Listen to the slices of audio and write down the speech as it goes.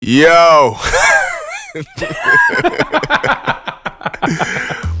Yo!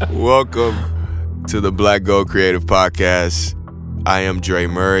 Welcome to the Black Gold Creative Podcast. I am Dre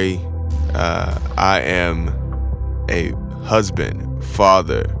Murray. I am a husband,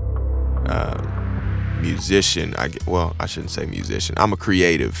 father, musician. I shouldn't say musician. I'm a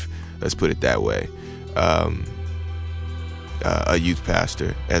creative. Let's put it that way. A youth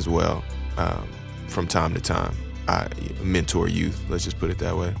pastor as well. From time to time, I mentor youth. Let's just put it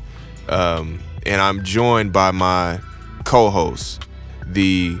that way. And I'm joined by my co-host,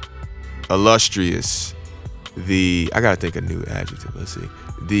 the illustrious, I gotta think a new adjective. Let's see.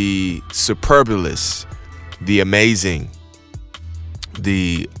 The superbulous, the amazing,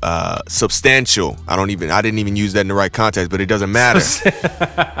 the substantial. I didn't even use that in the right context, but it doesn't matter.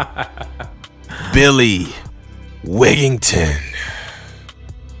 Billy Wigington.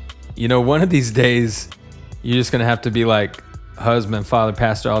 You know, one of these days, you're just gonna have to be like husband, father,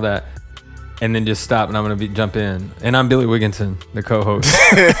 pastor, all that, and then just stop, and I'm gonna jump in. And I'm Billy Wigington, the co-host.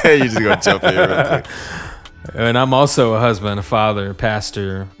 You're just gonna jump in real quick. And I'm also a husband, a father,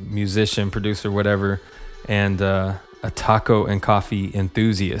 pastor, musician, producer, whatever, and a taco and coffee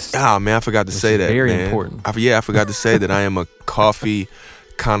enthusiast. Oh man, I forgot to say that. Very man. important. I forgot to say that I am a coffee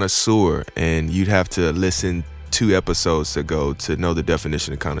connoisseur, and you'd have to listen 2 episodes ago to know the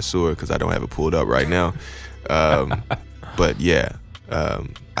definition of connoisseur, because I don't have it pulled up right now. But yeah,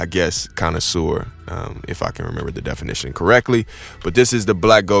 I guess connoisseur, if I can remember the definition correctly. But this is the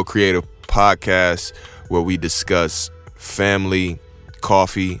Black Gold Creative Podcast, where we discuss family,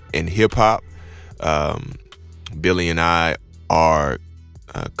 coffee, and hip hop. Billy and I are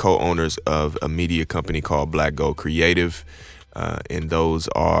co-owners of a media company called Black Gold Creative, and those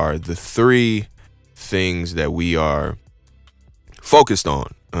are the 3 things that we are focused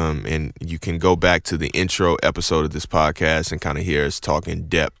on. And you can go back to the intro episode of this podcast and kind of hear us talk in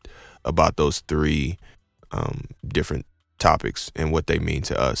depth about those 3 different topics and what they mean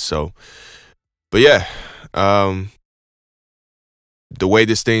to us. So, but yeah, the way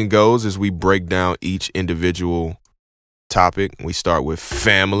this thing goes is we break down each individual topic. We start with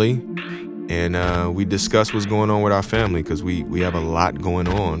family, and we discuss what's going on with our family, because we have a lot going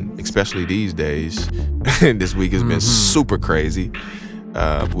on, especially these days. This week has been super crazy.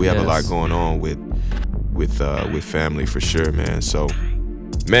 We have a lot going on with family for sure, man. So,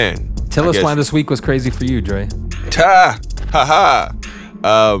 man, Tell us why this week was crazy for you, Dre. I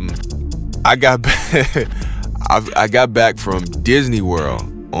got back from Disney World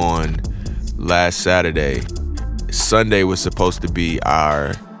on last Saturday. Sunday was supposed to be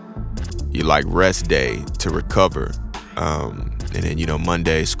our rest day to recover, and then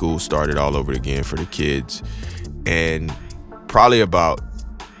Monday school started all over again for the kids, and probably about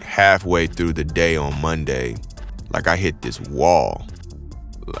halfway through the day on Monday, I hit this wall,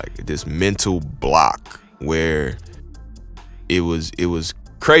 this mental block, where it was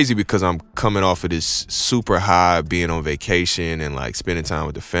crazy, because I'm coming off of this super high, being on vacation and spending time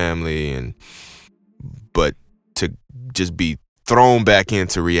with the family, but to just be thrown back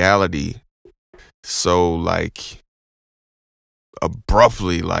into reality so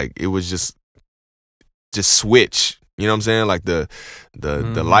abruptly, it was just switch. You know what I'm saying?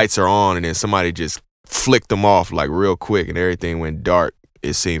 The lights are on, and then somebody just flicked them off real quick, and everything went dark.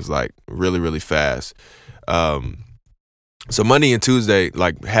 It seems really, really fast. So Monday and Tuesday,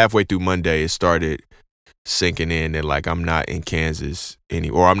 halfway through Monday, it started sinking in that I'm not in Kansas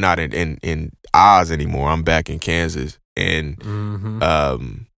anymore, or I'm not in Oz anymore. I'm back in Kansas, and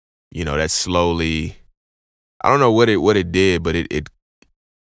that slowly, I don't know what it did, but it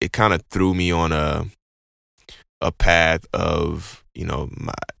kind of threw me on a path of,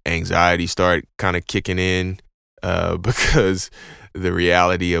 my anxiety started kind of kicking in, because the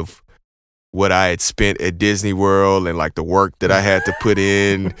reality of what I had spent at Disney World and the work that I had to put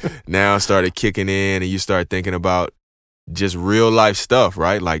in now started kicking in, and you start thinking about just real life stuff,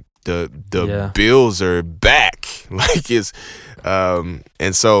 right? The bills are back, and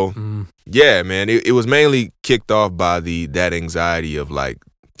so yeah, man, it was mainly kicked off by that anxiety of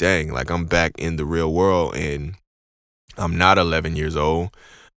dang, I'm back in the real world, and I'm not 11 years old.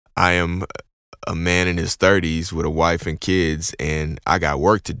 I am a man in his 30s with a wife and kids, and I got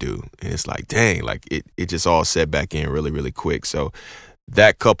work to do. And it's dang, it just all set back in really, really quick. So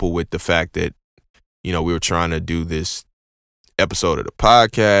that, coupled with the fact that, we were trying to do this episode of the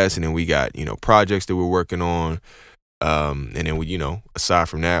podcast, and then we got, projects that we're working on. And then we, aside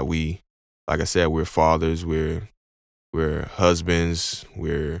from that, we, like I said, we're fathers, we're husbands,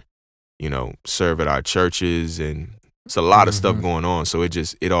 we're, serve at our churches, and it's a lot of stuff going on. So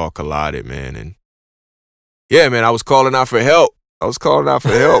it all collided, man. And yeah, man, I was calling out for help. was calling out for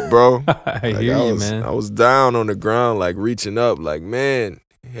help, bro. I hear you, man. I was down on the ground, like reaching up, like, man,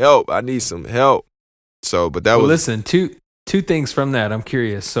 help. I need some help. So, but that was. Listen, two things from that. I'm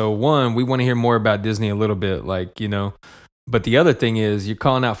curious. So one, we want to hear more about Disney a little bit, like, you know, but the other thing is you're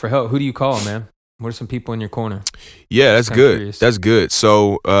calling out for help. Who do you call, man? What are some people in your corner? Yeah, that's good. Curious. That's good.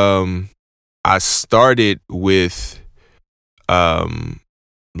 So, I started with,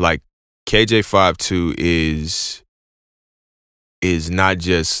 like KJ52 is not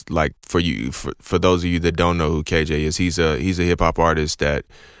just like for those of you that don't know who KJ is. He's a hip hop artist that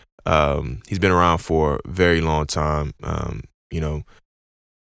he's been around for a very long time. You know,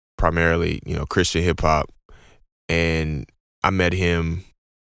 primarily, you know, Christian hip hop, and I met him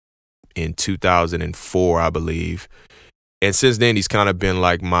in 2004, I believe, and since then he's kind of been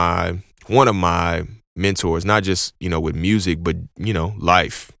like one of my mentors, not just, you know, with music, but, you know,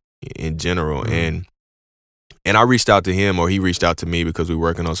 life in general. Mm-hmm. And I reached out to him, or he reached out to me, because we were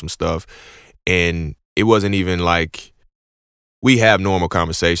working on some stuff, and it wasn't even like we have normal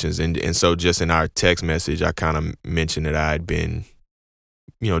conversations. And so just in our text message, I kind of mentioned that I had been,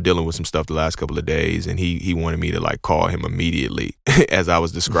 you know, dealing with some stuff the last couple of days, and he wanted me to like call him immediately as I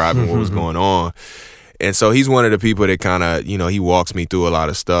was describing what was going on. And so he's one of the people that kind of, you know, he walks me through a lot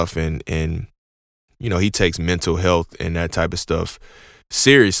of stuff, and you know, he takes mental health and that type of stuff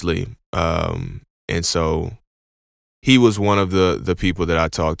seriously. And so he was one of the people that I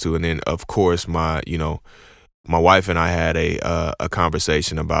talked to. And then, of course, my wife and I had a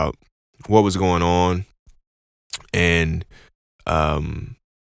conversation about what was going on. And,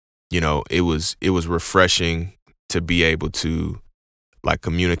 you know, it was refreshing to be able to like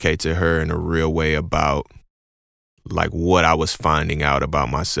communicate to her in a real way about like what I was finding out about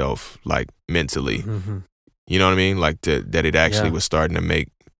myself, like mentally. Mm-hmm. You know what I mean? Like that it actually was starting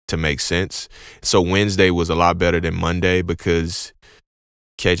to make sense. So Wednesday was a lot better than Monday, because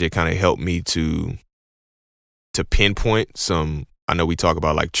KJ kind of helped me to pinpoint some. I know we talk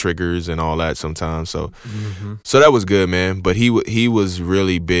about like triggers and all that sometimes. So so that was good, man. But he was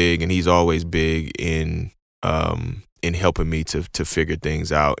really big, and he's always big in helping me to figure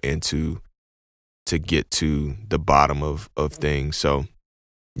things out and to get to the bottom of things. So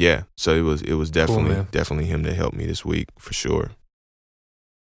yeah, so it was definitely him that helped me this week for sure.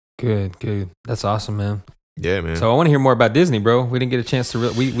 Good. That's awesome, man. Yeah, man. So I want to hear more about Disney, bro. We didn't get a chance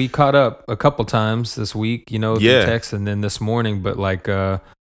to. We caught up a couple times this week, you know, through text and then this morning. But like, I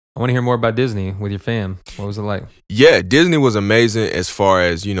want to hear more about Disney with your fam. What was it like? Yeah, Disney was amazing as far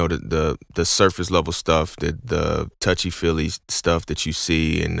as, you know, the surface level stuff, the touchy feely stuff that you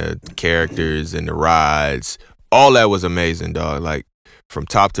see, and the characters and the rides. All that was amazing, dog. Like from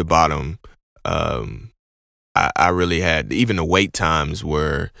top to bottom. I really had, even the wait times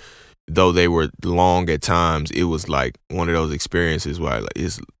were, though they were long at times, it was like one of those experiences where like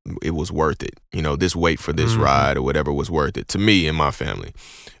it was worth it. You know, this wait for this ride or whatever was worth it to me and my family.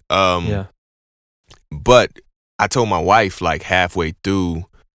 But I told my wife like halfway through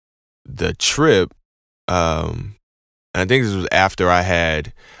the trip, and I think this was after I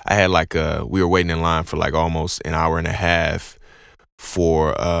had like we were waiting in line for like almost an hour and a half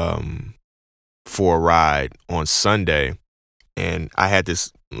for a ride on Sunday, and I had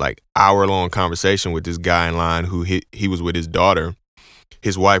this like hour-long conversation with this guy in line who he was with his daughter.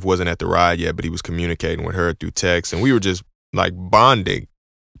 His wife wasn't at the ride yet, but he was communicating with her through text, and we were just like bonding.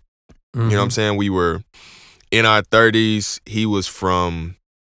 You know what I'm saying? We were in our 30s. He was from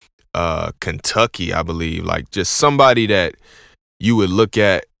Kentucky, I believe. Like just somebody that you would look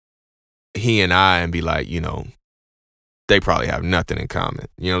at he and I and be like, you know, they probably have nothing in common.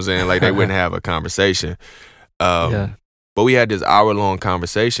 You know what I'm saying? Like they wouldn't have a conversation. But we had this hour-long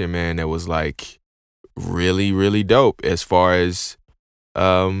conversation, man, that was like really, really dope as far as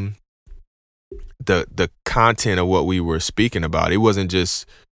the content of what we were speaking about. It wasn't just,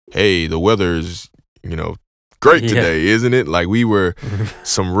 hey, the weather's, you know, great today, isn't it? Like we were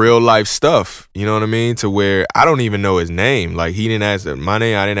some real life stuff, you know what I mean? To where I don't even know his name. Like he didn't ask my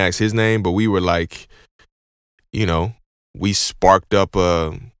name, I didn't ask his name, but we were like, you know, we sparked up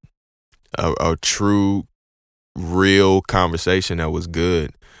a true, real conversation that was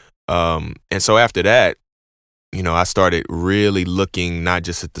good. And so after that, you know, I started really looking not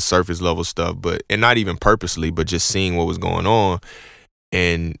just at the surface level stuff, and not even purposely, but just seeing what was going on.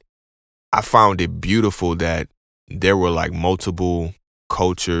 And I found it beautiful that there were like multiple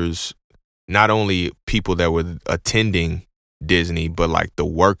cultures, not only people that were attending Disney, but like the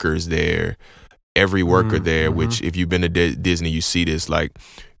workers there, every worker there, which if you've been to Disney, you see this, like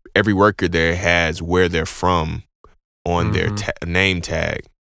every worker there has where they're from on their name tag.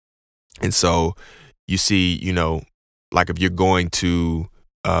 And so you see, you know, like if you're going to,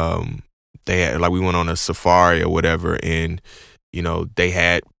 they had, like we went on a safari or whatever, and they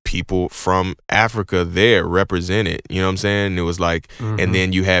had people from Africa there represented. You know what I'm saying? It was like, and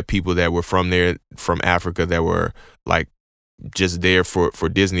then you had people that were from Africa that were like just there for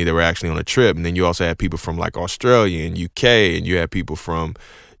Disney, that were actually on a trip. And then you also had people from like Australia and UK, and you had people from,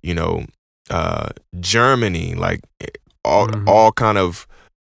 Germany, like all kind of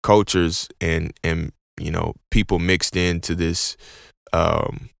cultures and people mixed into this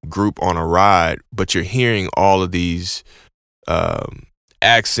group on a ride. But you're hearing all of these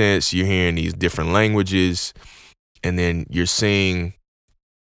accents, you're hearing these different languages, and then you're seeing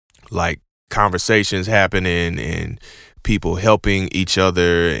like conversations happening and people helping each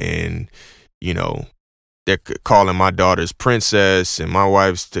other, and they're calling my daughter's princess and my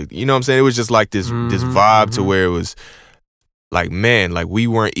wife's you know what I'm saying? It was just like this vibe to where it was like, man, like we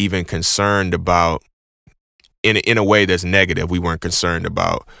weren't even concerned about in a way that's negative. We weren't concerned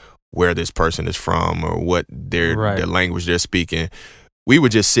about where this person is from or what their language they're speaking. We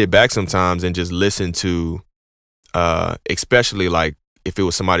would just sit back sometimes and just listen to, especially like if it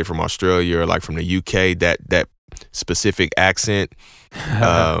was somebody from Australia or like from the UK, that specific accent.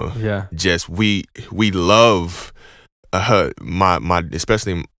 Just we love my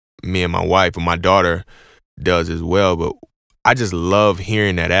especially me and my wife, and my daughter does as well. But I just love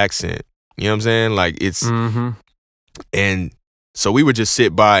hearing that accent. You know what I'm saying? Like it's and. So we would just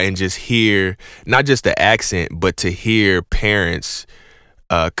sit by and just hear not just the accent, but to hear parents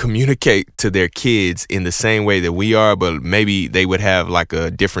communicate to their kids in the same way that we are, but maybe they would have like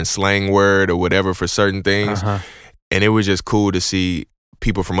a different slang word or whatever for certain things. And it was just cool to see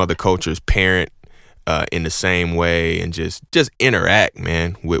people from other cultures parent in the same way and just interact,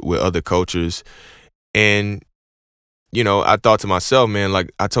 man, with other cultures. And I thought to myself, man,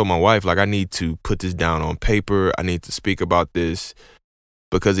 like I told my wife, like I need to put this down on paper. I need to speak about this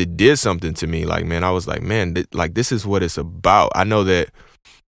because it did something to me. Like, man, I was like, man, like this is what it's about. I know that,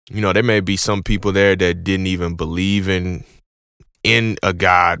 there may be some people there that didn't even believe in a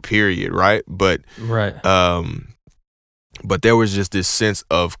God, period, right? But but there was just this sense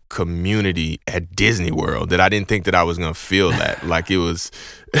of community at Disney World that I didn't think that I was gonna feel that. Like it was,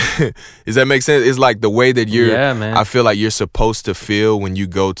 does that make sense? It's like the way that I feel like you're supposed to feel when you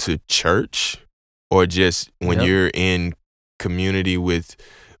go to church or just when you're in community with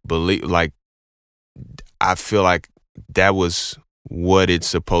belief. Like I feel like that was what it's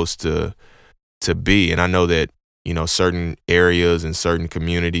supposed to be. And I know that, certain areas and certain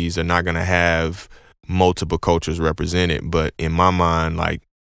communities are not gonna have multiple cultures represented, but in my mind, like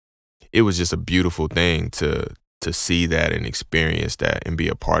it was just a beautiful thing to see that and experience that and be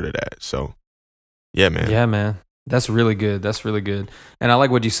a part of that. So yeah, man, that's really good. And I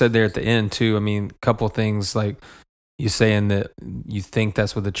like what you said there at the end too. I mean, a couple of things, like you saying that you think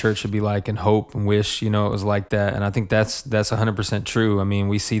that's what the church should be like and hope and wish it was like that. And I think that's 100% true. I mean,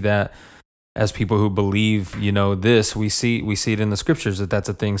 we see that as people who believe, this, we see it in the scriptures that's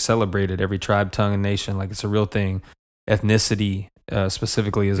a thing celebrated. Every tribe, tongue, and nation, like it's a real thing. Ethnicity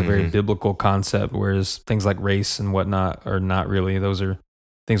specifically is a very biblical concept, whereas things like race and whatnot are not really. Those are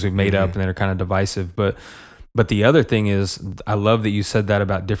things we've made up and that are kind of divisive. But the other thing is, I love that you said that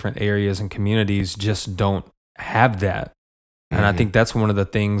about different areas and communities just don't have that. And I think that's one of the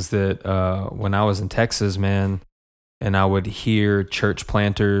things that when I was in Texas, man, and I would hear church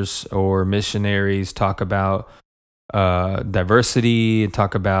planters or missionaries talk about diversity and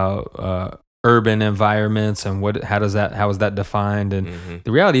talk about urban environments and how is that defined? And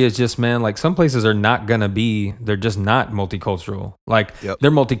the reality is just, man, like some places are not gonna be, they're just not multicultural. Like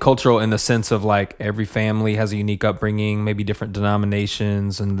they're multicultural in the sense of like every family has a unique upbringing, maybe different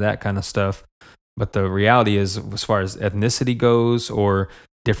denominations and that kind of stuff. But the reality is, as far as ethnicity goes, or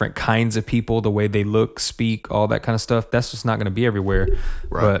different kinds of people, the way they look, speak, all that kind of stuff, that's just not going to be everywhere.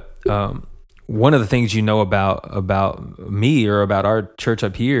 Right. But one of the things about me or about our church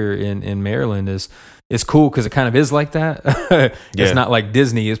up here in Maryland is it's cool because it kind of is like that. It's not like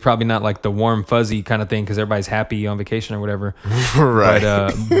Disney. It's probably not like the warm fuzzy kind of thing because everybody's happy on vacation or whatever. Right.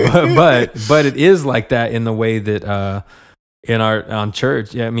 But it is like that in the way that on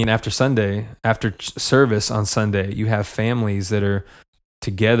church. Yeah, I mean after service on Sunday, you have families that are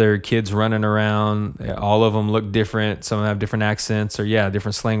together, kids running around, all of them look different, some have different accents or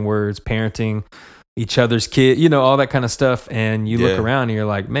different slang words, parenting each other's kid, all that kind of stuff. And you look around and you're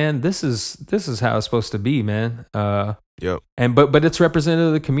like, man, this is how it's supposed to be, man. And but it's representative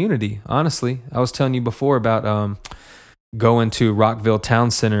of the community. Honestly, I was telling you before about going to Rockville Town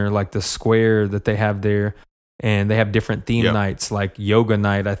Center, like the square that they have there, and they have different theme nights, like yoga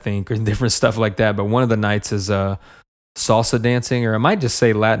night, I think, or different stuff like that. But one of the nights is salsa dancing, or I might just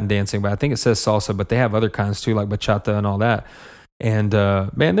say Latin dancing, but I think it says salsa, but they have other kinds too, like bachata and all that. And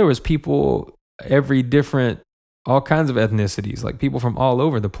man, there was people all kinds of ethnicities, like people from all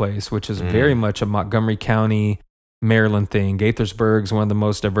over the place, which is very much a Montgomery County, Maryland thing. Gaithersburg's one of the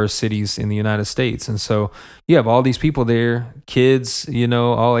most diverse cities in the United States. And so you have all these people there, kids,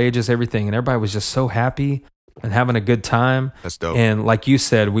 all ages, everything. And everybody was just so happy and having a good time. That's dope. And like you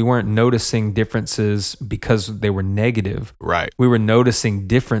said, we weren't noticing differences because they were negative. Right. We were noticing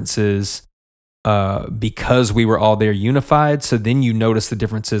differences because we were all there unified. So then you notice the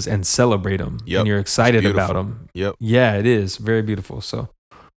differences and celebrate them. Yep. And you're excited about them. Yep. Yeah, it is very beautiful. So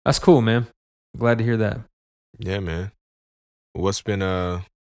that's cool, man. Glad to hear that. Yeah, man. What's been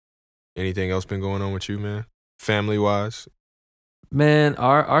anything else been going on with you, man? Family wise? Man,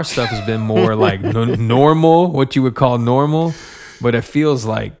 our stuff has been more like normal, what you would call normal, but it feels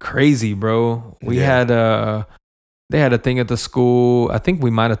like crazy, bro. They had a thing at the school. I think we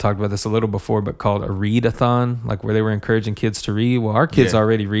might have talked about this a little before, but called a read-a-thon, like where they were encouraging kids to read. Well, our kids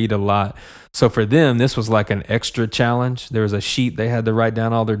already read a lot. So for them, this was like an extra challenge. There was a sheet they had to write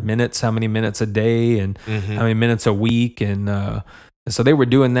down all their minutes, how many minutes a day and how many minutes a week. And so they were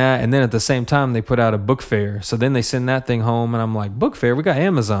doing that. And then at the same time, they put out a book fair. So then they send that thing home and I'm like, book fair? We got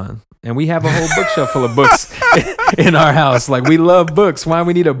Amazon. And we have a whole bookshelf full of books in our house. Like, we love books. Why do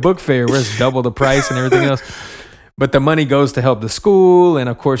we need a book fair where it's double the price and everything else? But the money goes to help the school. And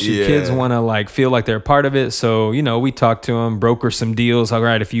of course, your kids want to like feel like they're a part of it. So, we talk to them, broker some deals. All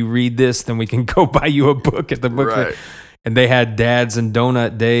right, if you read this, then we can go buy you a book at the book fair. And they had dads and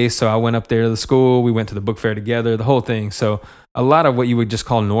donut day. So I went up there to the school. We went to the book fair together, the whole thing. So a lot of what you would just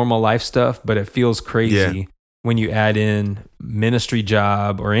call normal life stuff, but it feels crazy when you add in ministry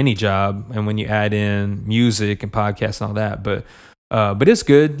job or any job. And when you add in music and podcasts and all that. But it's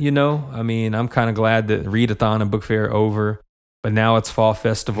good, I mean, I'm kind of glad that read-a-thon and book fair are over, but now it's fall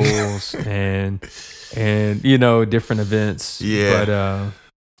festivals and different events. Yeah. But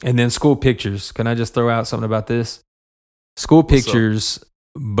and then school pictures. Can I just throw out something about this? School pictures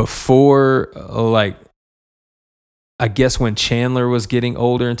before, I guess when Chandler was getting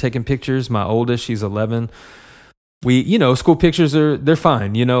older and taking pictures, my oldest, she's 11. School pictures they're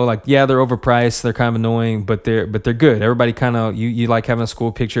fine, they're overpriced, they're kind of annoying, but they're good. Everybody kind of, you like having a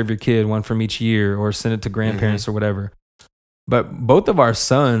school picture of your kid, one from each year, or send it to grandparents or whatever. But both of our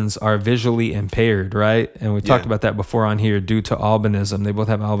sons are visually impaired, right? And we talked about that before on here due to albinism. They both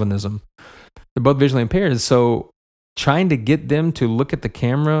have albinism. They're both visually impaired. So trying to get them to look at the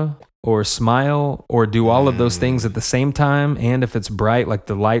camera or smile or do all of those things at the same time, and if it's bright, like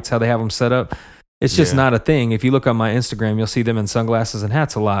the lights, how they have them set up, it's just not a thing. If you look on my Instagram, you'll see them in sunglasses and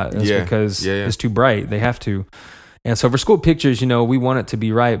hats a lot. It's because it's too bright. They have to. And so for school pictures, we want it to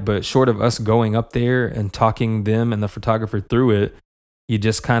be right, but short of us going up there and talking them and the photographer through it, you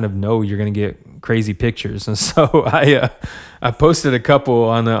just kind of know you're going to get crazy pictures. And so I posted a couple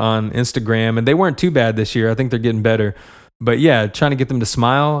on Instagram, and they weren't too bad this year. I think they're getting better. But yeah, trying to get them to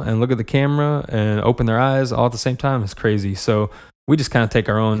smile and look at the camera and open their eyes all at the same time is crazy. So we just kind of take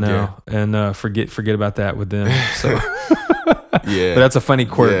our own now and forget about that with them. So but that's a funny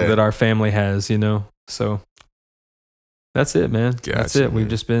quirk that our family has, So that's it, man. Gotcha, that's it. Man. We've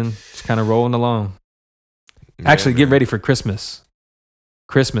just been kind of rolling along. Actually, get ready for Christmas.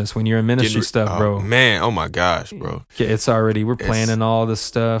 When you're in ministry stuff, bro. Man, oh my gosh, bro. It's already, we're planning all this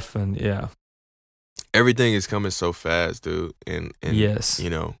stuff, and everything is coming so fast, dude. And yes,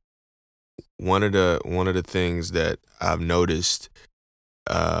 one of the things that I've noticed,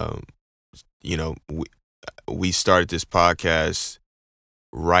 we started this podcast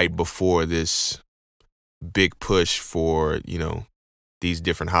right before this big push for these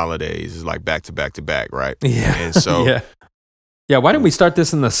different holidays is like back to back to back, right? Yeah, and so why didn't we start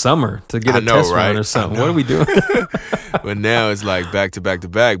this in the summer to get a test run or something? What are we doing? But now it's like back to back to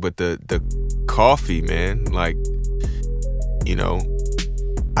back. But the coffee, man, like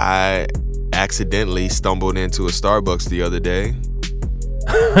I accidentally stumbled into a Starbucks the other day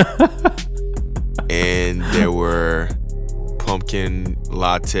and there were pumpkin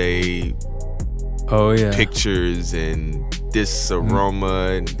latte pictures and this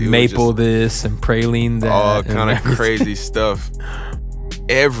aroma and maple this and praline that, all kind of crazy stuff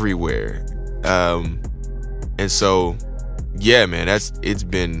everywhere. And so man, that's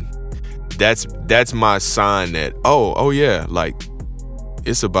my sign that like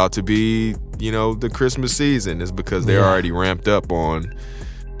it's about to be the Christmas season, is because they're already ramped up on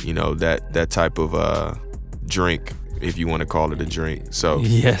that type of drink, if you want to call it a drink. So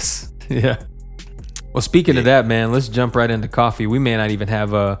well, speaking of that, man, let's jump right into coffee. We may not even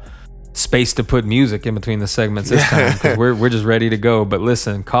have space to put music in between the segments this time, because we're just ready to go. But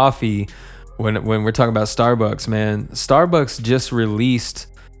listen, coffee. When we're talking about Starbucks, man, Starbucks just released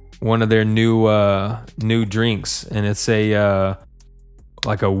one of their new drinks, and it's a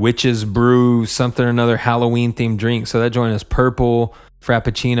like a witch's brew, something or another, Halloween themed drink. So that joint is purple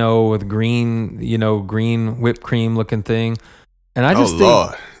frappuccino with green whipped cream looking thing. And I just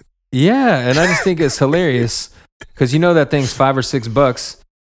think, yeah, and I just think it's hilarious because that thing's $5 or $6,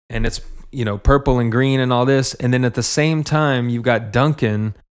 and it's purple and green and all this, and then at the same time you've got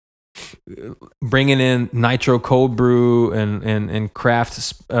Dunkin' bringing in nitro cold brew and craft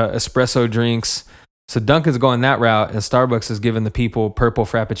espresso drinks. So Dunkin's going that route, and Starbucks is giving the people purple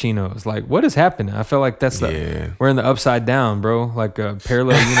frappuccinos. Like, what is happening? I feel like we're in the upside down, bro. Like a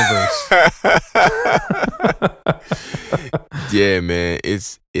parallel universe. Yeah, man,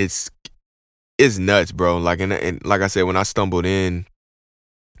 it's nuts, bro. Like, and like I said, when I stumbled in,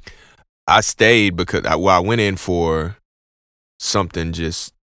 I stayed because I went in for something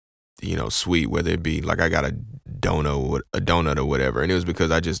just sweet, whether it be like I got a donut or whatever, and it was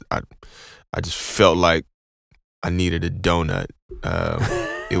because I just felt like I needed a donut.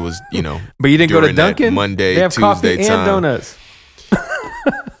 It was, but you didn't go to Dunkin'? Monday, they have Tuesday coffee time. And donuts.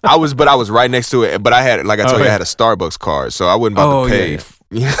 I was right next to it, but I had, like I told you, I had a Starbucks card, so I wasn't about to pay.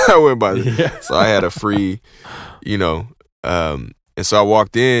 Yeah. I wasn't about to, so I had a free, and so I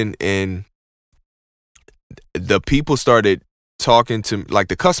walked in, and the people started talking to me. Like,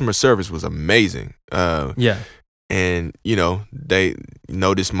 the customer service was amazing. And they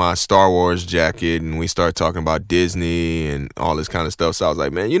noticed my Star Wars jacket, and we started talking about Disney and all this kind of stuff. So I was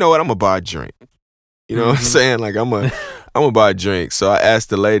like, man, you know what? I'm gonna buy a drink. You know what I'm saying? Like, I'm gonna buy a drink. So I asked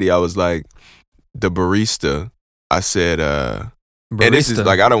the lady. I was like, the barista. I said, barista. And this is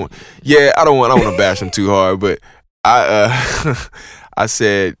like, I don't want to bash him too hard, but I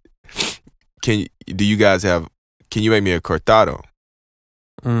said, can you make me a cortado?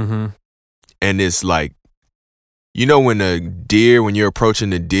 Mm-hmm. And it's like, when you're approaching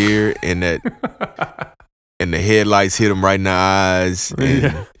the deer and and the headlights hit him right in the eyes,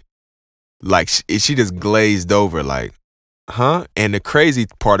 and like she just glazed over, like, huh? And the crazy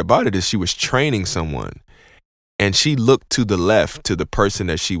part about it is she was training someone, and she looked to the left to the person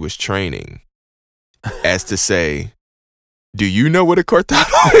that she was training, as to say, "Do you know what a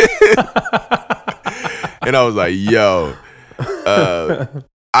cortado is?" And I was like, "Yo."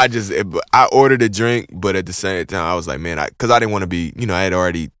 I ordered a drink, but at the same time, I was like, man, because I didn't want to be, I had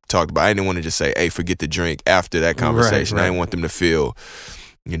already talked about, I didn't want to just say, hey, forget the drink after that conversation. Right. I didn't want them to feel,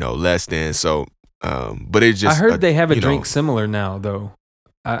 less than. So, but it just. I heard they have a drink similar now, though.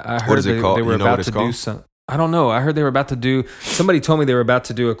 I heard what is it called? They were about to do some. I don't know. I heard they were about to do. Somebody told me they were about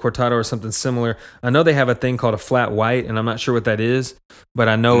to do a cortado or something similar. I know they have a thing called a flat white, and I'm not sure what that is, but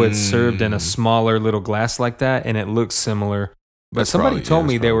I know it's served in a smaller little glass like that, and it looks similar. But somebody told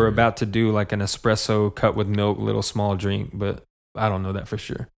me they were about to do like an espresso cut with milk, little small drink, but I don't know that for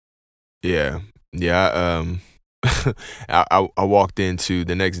sure. Yeah. I walked into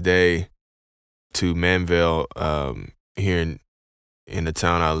the next day to Manville, here in the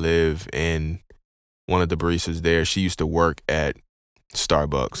town I live, and one of the baristas there, she used to work at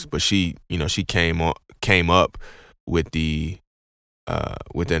Starbucks, but she came up with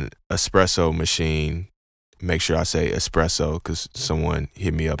with an espresso machine. Make sure I say espresso, because someone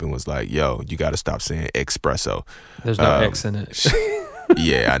hit me up and was like, yo, you got to stop saying espresso. There's no X in it.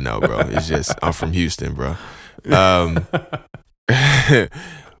 Yeah, I know, bro. It's just, I'm from Houston, bro.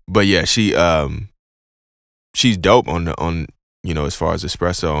 But yeah, she's dope on as far as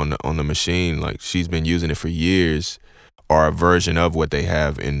espresso on the machine. Like, she's been using it for years, or a version of what they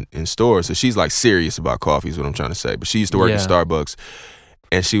have in stores. So she's like serious about coffee is what I'm trying to say. But she used to work at Starbucks,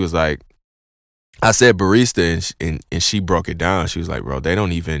 and she was like, I said barista, and she broke it down. She was like, bro, they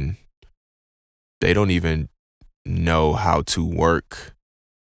don't even know how to work.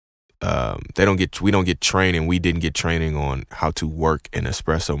 We don't get training. We didn't get training on how to work an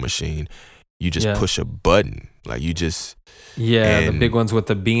espresso machine. You just push a button. Like, you just. Yeah, the big ones with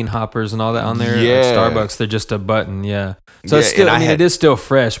the bean hoppers and all that on there. At Starbucks, they're just a button. Yeah. So it's still, it is still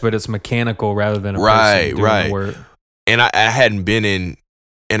fresh, but it's mechanical rather than a person doing the work. And I hadn't been in.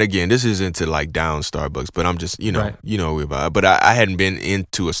 And again, this isn't to like down Starbucks, but I'm just, but I hadn't been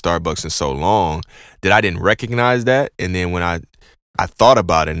into a Starbucks in so long that I didn't recognize that. And then when I thought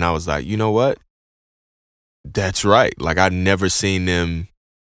about it, and I was like, you know what? That's right. Like, I've never seen them,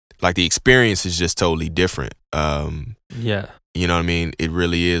 like, the experience is just totally different. Yeah. You know what I mean? It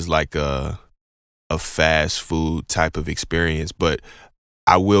really is like a fast food type of experience, but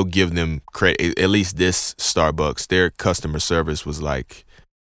I will give them credit. At least this Starbucks, their customer service was like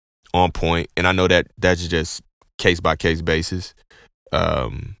on point, and I know that that's just case by case basis.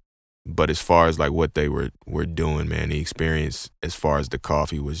 But as far as like what they were doing, man, the experience as far as the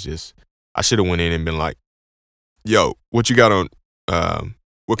coffee was just, I should have went in and been like, "Yo, what you got on?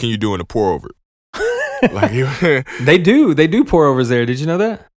 What can you do in a pour over?" Like they do pour overs there. Did you know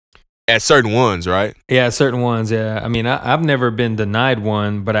that? At certain ones, right? Yeah, certain ones. Yeah, I mean, I've never been denied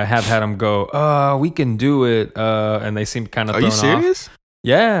one, but I have had them go, "Oh, we can do it," and they seem kind of. Are you serious? Off.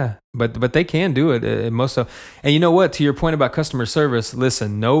 Yeah, but they can do it most of. And you know what? To your point about customer service,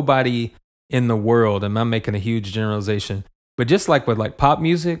 listen, nobody in the world, and I'm making a huge generalization, but just like with like pop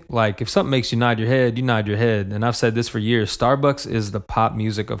music, like if something makes you nod your head, you nod your head. And I've said this for years: Starbucks is the pop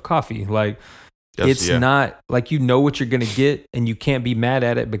music of coffee. Like. It's not like you know what you're gonna get, and you can't be mad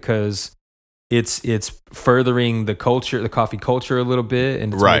at it because it's furthering the culture, the coffee culture a little bit,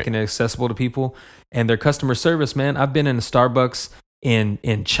 and it's making it accessible to people. And their customer service, man. I've been in a Starbucks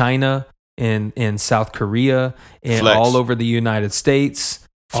in China, in South Korea, and all over the United States.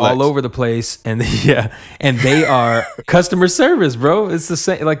 All over the place, and they are customer service, bro. It's the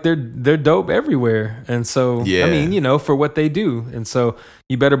same, like they're dope everywhere, and so I mean, you know, for what they do, and so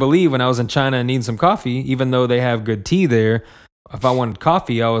you better believe when I was in China and needing some coffee, even though they have good tea there, if I wanted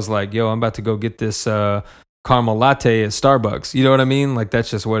coffee, I was like, yo, I'm about to go get this caramel latte at Starbucks. You know what I mean? Like that's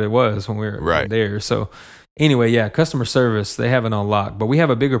just what it was when we were there. So anyway, yeah, customer service, they have it on lock, but we have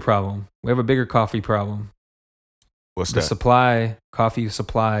a bigger problem. We have a bigger coffee problem. What's that? The coffee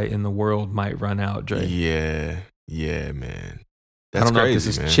supply in the world might run out, Dre. Yeah, man. That's I don't know crazy,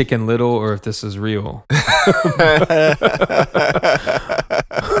 if this is Chicken Little or if this is real.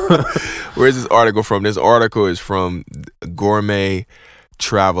 Where's this article from? This article is from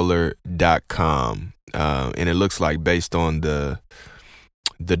gourmettraveler.com. And it looks like based on the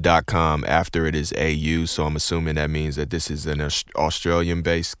 .com after it is AU, so I'm assuming that means that this is an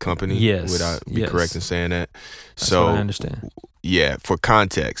Australian-based company. Yes. Would I be correct in saying that? That's so what I understand. Yeah, for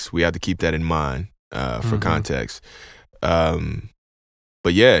context, we have to keep that in mind for context. But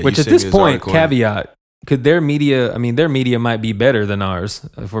yeah, which at this point, caveat, could their media might be better than ours,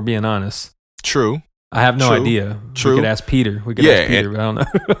 if we're being honest. True. I have no idea. We could ask Peter. But I don't know.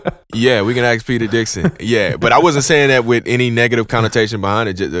 Yeah, we can ask Peter Dixon. Yeah, but I wasn't saying that with any negative connotation behind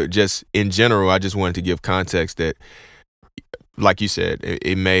it. Just in general, I just wanted to give context that, like you said,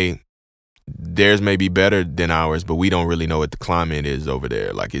 theirs may be better than ours, but we don't really know what the climate is over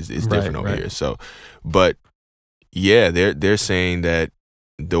there. Like it's different over here. So, but yeah, they're saying that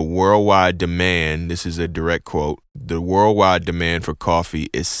the worldwide demand, this is a direct quote, the worldwide demand for coffee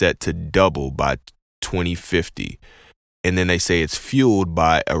is set to double by 2050. And then they say it's fueled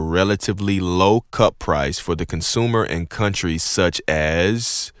by a relatively low cup price for the consumer in countries such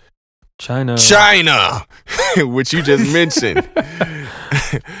as China, which you just mentioned.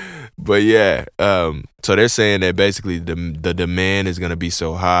 But yeah, so they're saying that basically the demand is going to be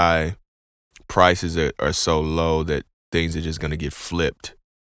so high, prices are so low that things are just going to get flipped,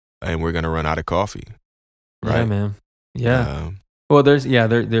 and we're going to run out of coffee. Right, yeah, man. Yeah. Well,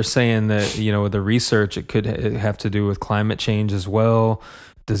 they're saying that, you know, with the research, it could have to do with climate change as well,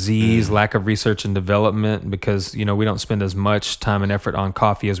 disease, lack of research and development, because, you know, we don't spend as much time and effort on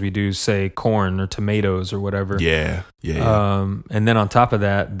coffee as we do, say, corn or tomatoes or whatever. Yeah. And then on top of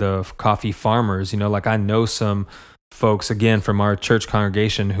that, the coffee farmers, you know, like I know some folks, again, from our church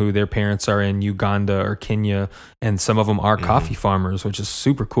congregation who their parents are in Uganda or Kenya, and some of them are coffee farmers, which is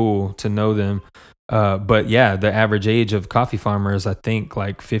super cool to know them. But yeah, the average age of coffee farmers, I think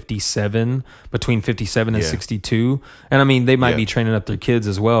like 57, between 57 and 62. And I mean, they might be training up their kids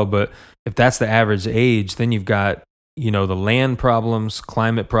as well. But if that's the average age, then you've got, you know, the land problems,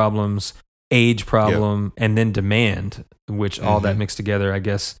 climate problems, age problem, and then demand, which all that mixed together, I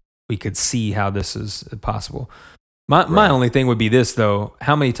guess we could see how this is possible. My only thing would be this, though.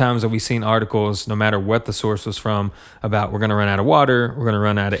 How many times have we seen articles, no matter what the source was from, about we're going to run out of water, we're going to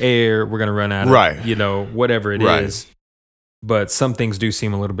run out of air, we're going to run out of, you know, whatever it is. But some things do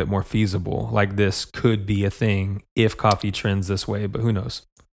seem a little bit more feasible. Like this could be a thing if coffee trends this way, but who knows?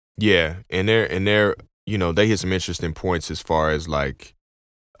 Yeah, and they're you know, they hit some interesting points as far as like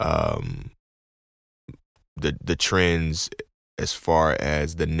the trends as far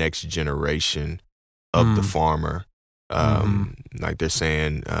as the next generation of the farmer. Like they're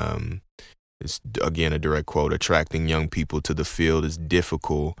saying, it's again a direct quote, attracting young people to the field is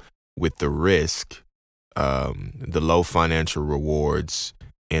difficult with the risk, the low financial rewards,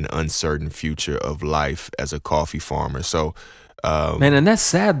 and uncertain future of life as a coffee farmer. So, man, and that's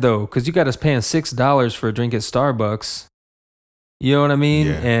sad though, because you got us paying $6 for a drink at Starbucks. You know what I mean?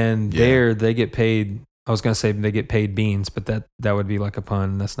 And there they get paid I was gonna say they get paid beans, but that would be like a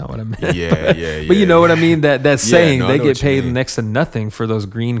pun. That's not what I meant. Yeah. But you know what I mean? That saying, no, they I know get what you paid mean. next to nothing for those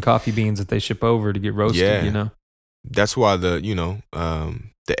green coffee beans that they ship over to get roasted. Yeah. You know? That's why the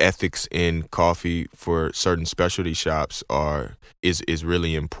ethics in coffee for certain specialty shops is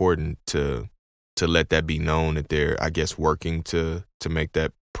really important to let that be known that they're, I guess, working to make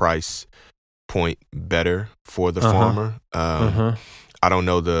that price point better for the farmer. I don't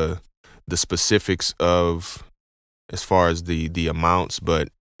know the specifics of as far as the amounts, but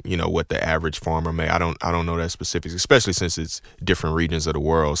you know what the average farmer may. I don't know that specifics, especially since it's different regions of the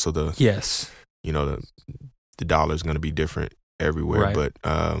world. So the dollar's going to be different everywhere. Right.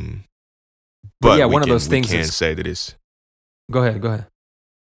 But yeah, one of those things we can say that it's. Go ahead.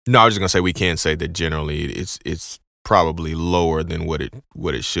 No, I was just gonna say we can say that generally it's probably lower than what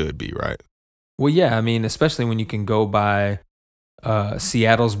it should be, right? Well, yeah, I mean, especially when you can go buy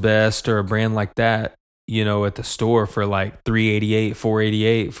Seattle's Best or a brand like that, you know, at the store for like $3.88,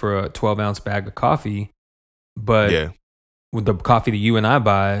 $4.88 for a 12-ounce bag of coffee. But with the coffee that you and I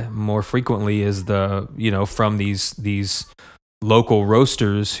buy more frequently is from these local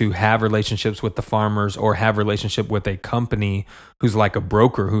roasters who have relationships with the farmers or have relationship with a company who's like a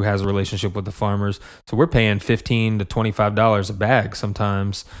broker who has a relationship with the farmers. So we're paying $15 to $25 a bag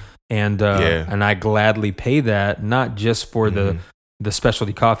sometimes. And I gladly pay that, not just for the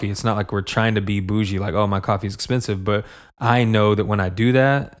specialty coffee. It's not like we're trying to be bougie, like, oh, my coffee is expensive. But I know that when I do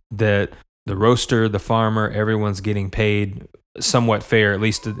that the roaster, the farmer, everyone's getting paid somewhat fair, at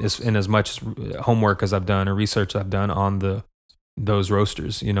least in as much homework as I've done or research I've done on those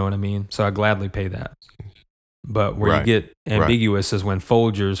roasters. You know what I mean? So I gladly pay that. But where you get ambiguous is when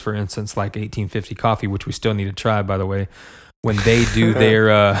Folgers, for instance, like 1850 Coffee, which we still need to try, by the way, when they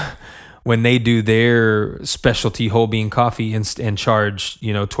do their specialty whole bean coffee and charge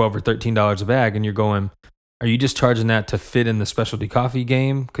 $12 or $13 a bag, and you're going, are you just charging that to fit in the specialty coffee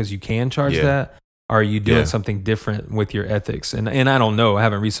game because you can charge that? Or are you doing something different with your ethics? And I don't know. I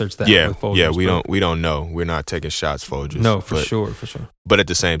haven't researched that with Folgers. Yeah, we don't know. We're not taking shots, Folgers. No, for sure. But at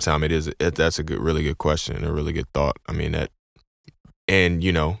the same time, that's a really good question and a really good thought. I mean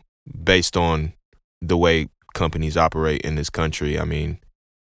based on the way companies operate in this country, I mean,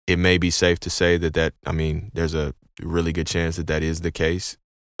 it may be safe to say that there's a really good chance that is the case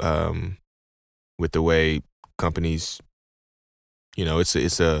with the way companies,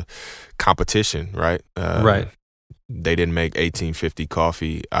 it's a competition, right? Right. They didn't make 1850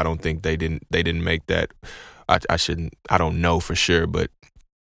 Coffee. I don't think they didn't make that. I don't know for sure, but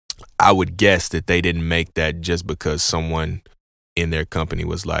I would guess that they didn't make that just because someone in their company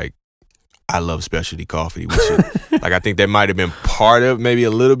was like, I love specialty coffee. I think that might have been part of maybe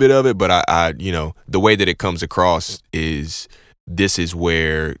a little bit of it, but I the way that it comes across is this is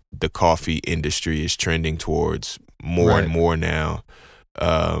where the coffee industry is trending towards more and more now.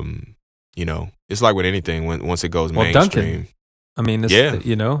 It's like with anything once it goes mainstream. Dunkin'. I mean,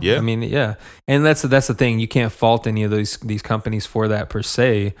 I mean, yeah. And that's the thing. You can't fault any of these companies for that per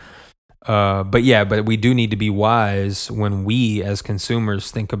se. But we do need to be wise when we as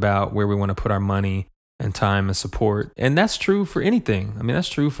consumers think about where we want to put our money and time and support. And that's true for anything. I mean, that's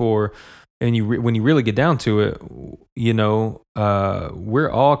true for, when you really get down to it, we're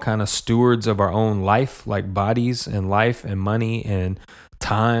all kind of stewards of our own life, like bodies and life and money and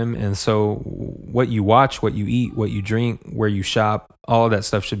time. And so what you watch, what you eat, what you drink, where you shop, all of that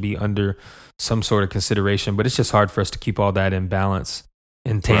stuff should be under some sort of consideration. But it's just hard for us to keep all that in balance,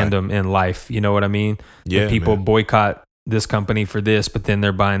 in tandem in life. You know what I mean? Yeah. When people boycott this company for this, but then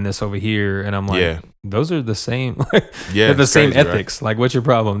they're buying this over here. And I'm like, those are the same. They're the same crazy, ethics. Right? Like, what's your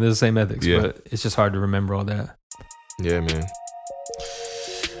problem? They're the same ethics. Yeah. But it's just hard to remember all that. Yeah, man.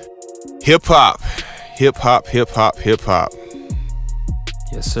 Hip hop.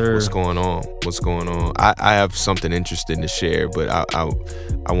 Yes, sir. What's going on? I have something interesting to share, but I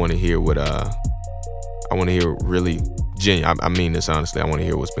want to hear really genuine. I mean this honestly. I want to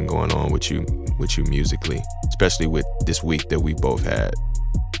hear what's been going on with you musically, especially with this week that we both had.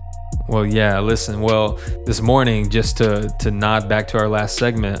 Well, yeah, listen. Well, this morning, just to nod back to our last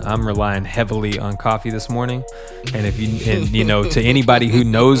segment, I'm relying heavily on coffee this morning. And to anybody who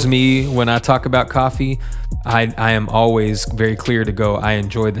knows me when I talk about coffee, I am always very clear to go, I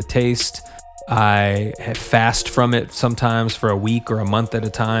enjoy the taste. I fast from it sometimes for a week or a month at a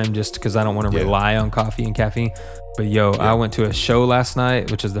time, just because I don't want to rely on coffee and caffeine. But I went to a show last night,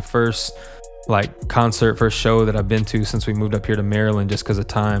 which is the first first show that I've been to since we moved up here to Maryland, just because of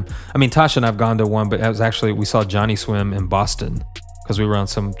time. I mean, Tasha and I've gone to one, but that was actually, we saw Johnny Swim in Boston, because we were on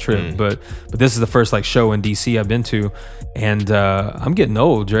some trip. But this is the first like show in DC I've been to, and I'm getting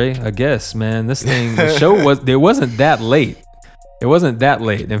old, Dre. I guess, man. This thing, the show wasn't that late. It wasn't that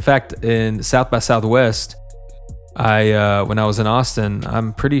late. In fact, in South by Southwest, when I was in Austin,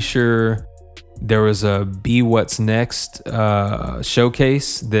 I'm pretty sure there was a Be What's Next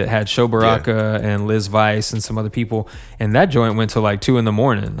showcase that had Sho Baraka and Liz Vice and some other people, and that joint went till like 2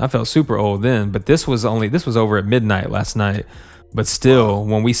 a.m. I felt super old then, but this was over at midnight last night. But still,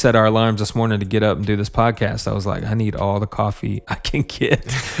 when we set our alarms this morning to get up and do this podcast, I was like, I need all the coffee I can get.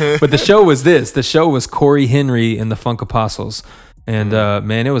 But the show was this. The show was Corey Henry and the Funk Apostles, and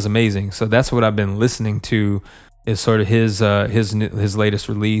man, it was amazing. So that's what I've been listening to, is sort of his latest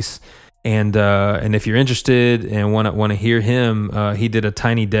release. And if you're interested and want to hear him, he did a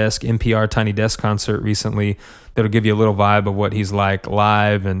NPR Tiny Desk concert recently that'll give you a little vibe of what he's like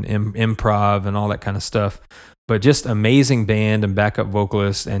live and improv and all that kind of stuff. But just amazing band and backup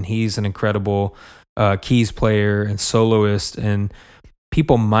vocalist, and he's an incredible keys player and soloist. And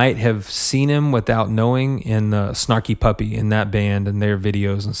people might have seen him without knowing in Snarky Puppy, in that band and their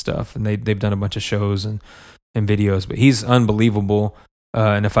videos and stuff. And they've done a bunch of shows and videos, but he's unbelievable.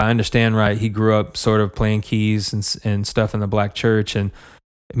 And if I understand right, he grew up sort of playing keys and stuff in the black church. And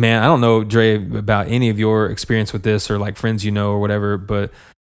man, I don't know, Dre, about any of your experience with this or like friends you know or whatever, but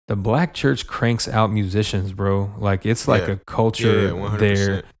the black church cranks out musicians, bro. Like it's like a culture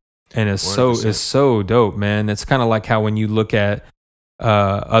there, and it's 100%. so dope, man. It's kind of like how when you look at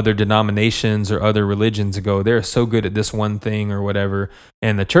other denominations or other religions, go, they're so good at this one thing or whatever,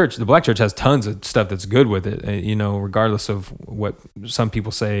 and the black church has tons of stuff that's good with it, you know, regardless of what some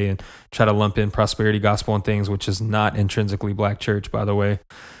people say and try to lump in prosperity gospel and things, which is not intrinsically black church, by the way.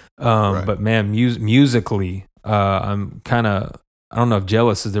 Right. But man, musically, I'm kind of, I don't know if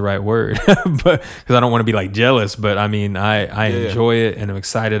jealous is the right word, but because I don't want to be like jealous, but I mean, I enjoy it and I'm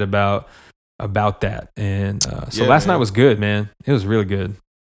excited about that. And so last night was good, man. It was really good.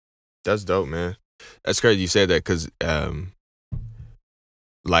 That's dope, man. That's crazy you said that, because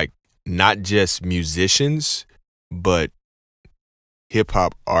like not just musicians, but hip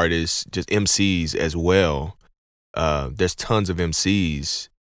hop artists, just MCs as well. There's tons of MCs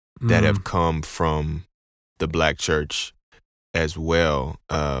that have come from the black church as well.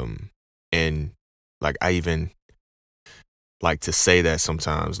 And like I even like to say that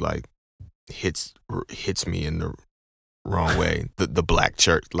sometimes, like, hits me in the wrong way. The black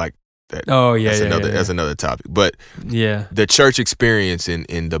church, like that. Oh yeah, that's another topic. But the church experience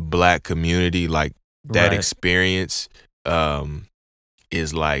in the black community, like that experience,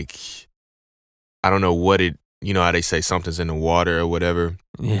 is like, I don't know what it. You know how they say something's in the water or whatever.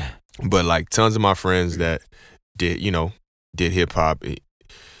 Yeah. But like tons of my friends that did hip hop,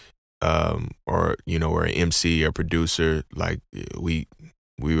 or were an MC or producer, like we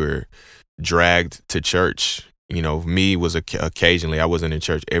were dragged to church. Me was occasionally. I wasn't in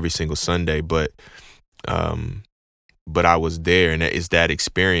church every single Sunday, but I was there, and it's that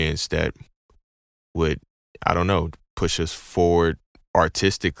experience that would, I don't know, push us forward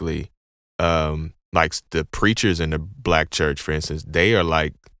artistically. Like the preachers in the black church, for instance, they are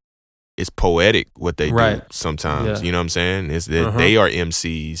like, it's poetic what they do sometimes. Yeah. You know what I'm saying? It's that they are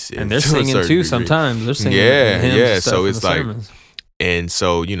MCs, and they're singing too degree. Sometimes. They're singing hymns and stuff. So it's like, sermons. And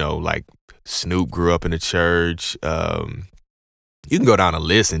so like Snoop grew up in the church. You can go down a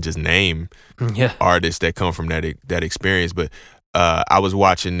list and just name artists that come from that experience. But I was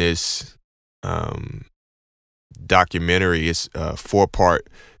watching this documentary. It's a 4-part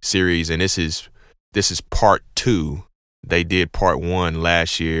series, and this is part 2. They did part 1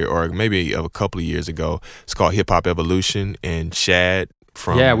 last year, or maybe a couple of years ago. It's called Hip Hop Evolution, and Shad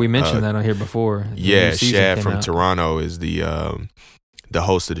from we mentioned that on here before. Shad from Toronto is the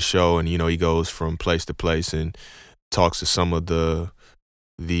host of the show, and he goes from place to place and talks to some of the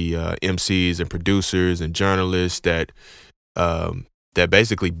MCs and producers and journalists that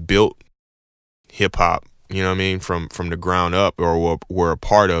basically built hip hop. You know what I mean, from the ground up, or were a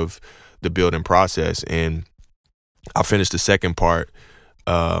part of the building process. And I finished the second part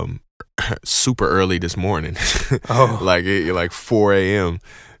super early this morning. like 4 a.m.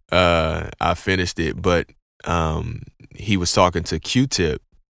 I finished it, but he was talking to Q-Tip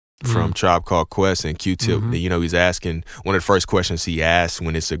from Tribe Called Quest, and Q-Tip, he's asking, one of the first questions he asks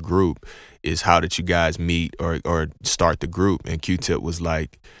when it's a group is, how did you guys meet or start the group? And Q-Tip was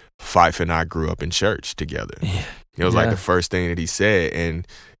like, Phife and I grew up in church together. Yeah. It was like the first thing that he said. And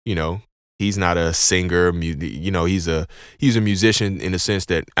he's not a singer, he's a musician in the sense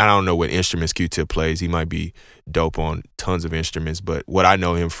that I don't know what instruments Q-Tip plays. He might be dope on tons of instruments, but what I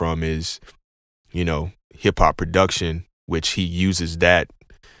know him from is hip hop production which he uses that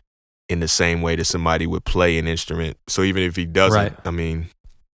in the same way that somebody would play an instrument. So even if he doesn't, Right. I mean,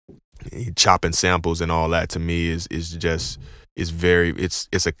 chopping samples and all that to me is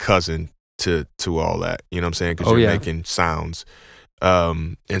a cousin to all that. You know what I'm saying? Because you're making sounds.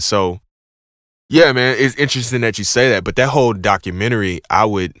 And so, yeah, man, it's interesting that you say that. But that whole documentary, I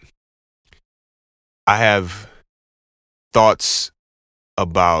have thoughts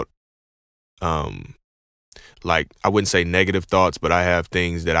about, like, I wouldn't say negative thoughts, but I have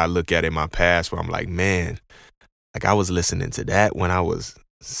things that I look at in my past where I'm like, man, like I was listening to that when I was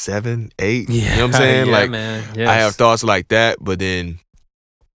 7, 8. Yeah, you know what I'm saying? yeah, like, man. Yes. I have thoughts like that, but then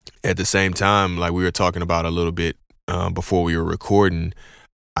at the same time, like we were talking about a little bit before we were recording,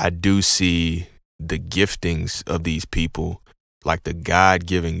 I do see the giftings of these people, like the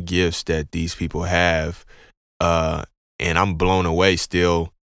God-given gifts that these people have, and I'm blown away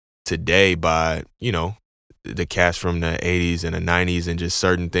still today by, you know, the cast from the 80s and the 90s and just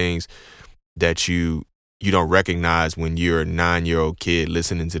certain things that you don't recognize when you're a 9-year-old kid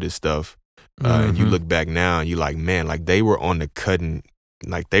listening to this stuff. And you look back now and you're like, man, like they were on the cutting,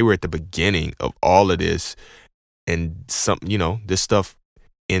 like they were at the beginning of all of this. And some, you know, this stuff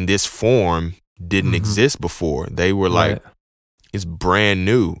in this form didn't exist before. They were like, it's brand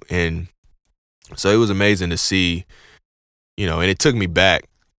new. And so it was amazing to see, you know, and it took me back.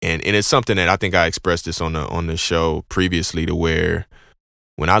 And it's something that I think I expressed this on the show previously, to where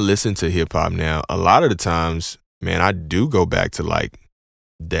when I listen to hip hop now, a lot of the times, man, I do go back to like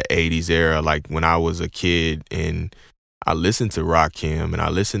the 80s era, like when I was a kid, and I listened to Rakim and I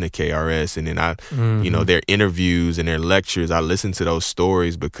listened to KRS, and then I, you know, their interviews and their lectures, I listened to those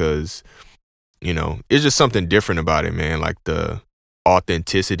stories because, you know, it's just something different about it, man, like the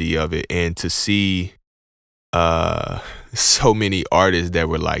authenticity of it. And to see so many artists that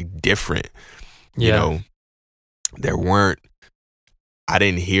were like different, you know, there weren't, I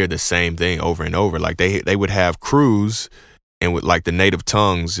didn't hear the same thing over and over. Like they would have crews, and with like the Native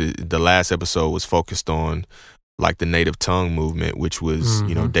Tongues, the last episode was focused on like the Native Tongue movement, which was,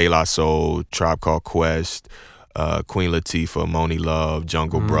 you know, De La Soul, Tribe Called Quest, Queen Latifah, Moni Love,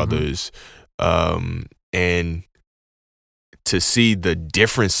 Jungle Brothers, and to see the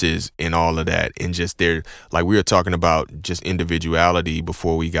differences in all of that, and just their, like we were talking about just individuality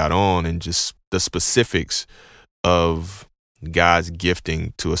before we got on, and just the specifics of God's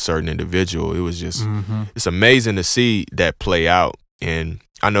gifting to a certain individual. It was just, it's amazing to see that play out. And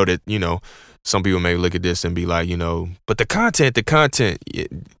I know that, you know, some people may look at this and be like, you know, but the content, yeah,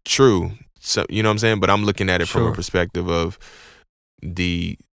 true. So, you know what I'm saying? But I'm looking at it from a perspective of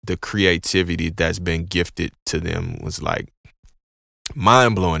the creativity that's been gifted to them was like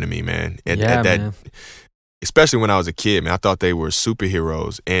mind blowing to me, man. At that, man. Especially when I was a kid, man, I thought they were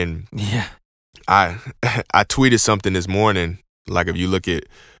superheroes. And I tweeted something this morning. Like if you look at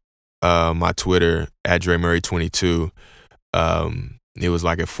my Twitter at Dre Murray 22, it was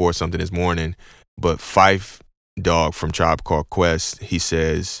like at 4 something this morning. But Phife Dawg from Tribe Called Quest, he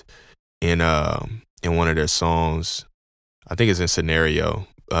says in one of their songs, I think it's in Scenario,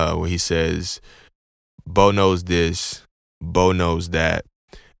 where he says, Bo knows this, Bo knows that,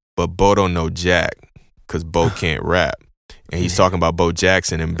 but Bo don't know Jack because Bo can't rap. And he's talking about Bo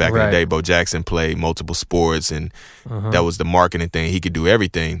Jackson, and back in the day, Bo Jackson played multiple sports, and that was the marketing thing. He could do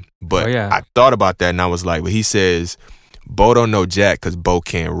everything. But I thought about that, and I was like, well, he says, Bo don't know Jack because Bo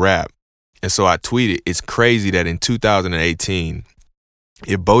can't rap. And so I tweeted, it's crazy that in 2018,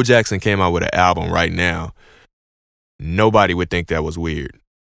 if Bo Jackson came out with an album right now, nobody would think that was weird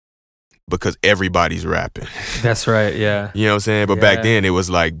because everybody's rapping. That's right, yeah. You know what I'm saying? But back then, it was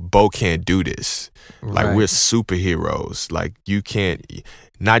like, Bo can't do this. Like, we're superheroes. Like, you can't,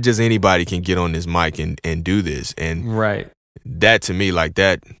 not just anybody can get on this mic and do this. And that, to me, like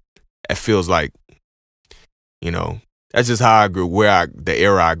that, it feels like, you know, that's just how I grew, the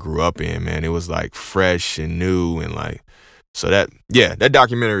era I grew up in, man. It was like fresh and new, and like, so that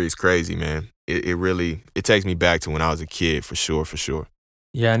documentary is crazy, man. It really, it takes me back to when I was a kid, for sure.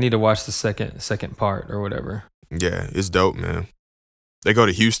 Yeah, I need to watch the second part or whatever. Yeah, it's dope, man. They go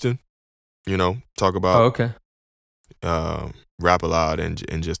to Houston, you know, talk about Rap A Loud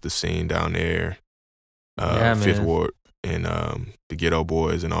and just the scene down there, Fifth Ward and the Ghetto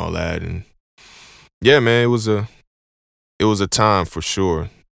Boys and all that. And yeah, man, it was a time for sure.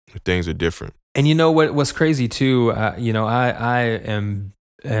 Things are different. And you know what's crazy too, you know, I am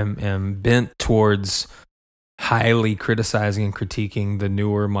bent towards highly criticizing and critiquing the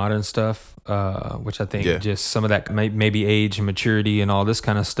newer modern stuff, which I think just some of that maybe age and maturity and all this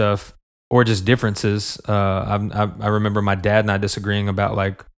kind of stuff, or just differences. I remember my dad and I disagreeing about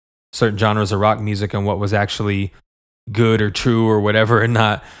like certain genres of rock music and what was actually good or true or whatever or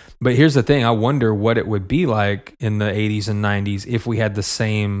not. But here's the thing. I wonder what it would be like in the 80s and 90s if we had the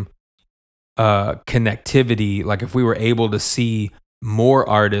same connectivity, like if we were able to see more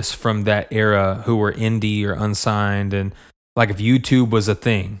artists from that era who were indie or unsigned, and like if YouTube was a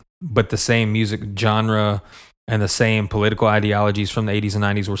thing, but the same music genre and the same political ideologies from the 80s and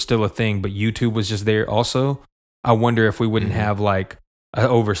 90s were still a thing, but YouTube was just there also. I wonder if we wouldn't have like an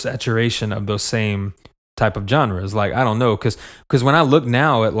oversaturation of those same type of genres. Like, I don't know, because when I look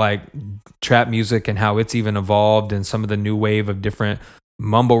now at like trap music and how it's even evolved and some of the new wave of different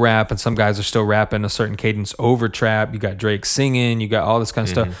mumble rap, and some guys are still rapping a certain cadence over trap. You got Drake singing, you got all this kind of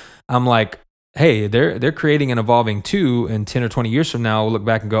stuff. I'm like, hey, they're creating and evolving too. And 10 or 20 years from now, we'll look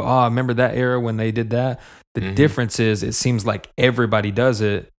back and go, oh, I remember that era when they did that. The difference is it seems like everybody does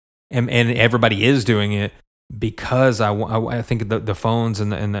it, and everybody is doing it because I think the phones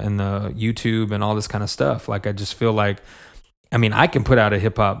and the YouTube and all this kind of stuff. Like, I just feel like, I mean, I can put out a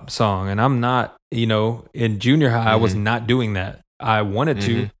hip hop song, and I'm not, in junior high, I was not doing that. I wanted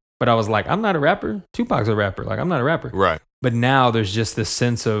to, but I was like, I'm not a rapper. Tupac's a rapper. Like, I'm not a rapper. Right. But now there's just this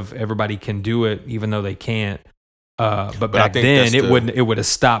sense of everybody can do it, even though they can't. But back then it would have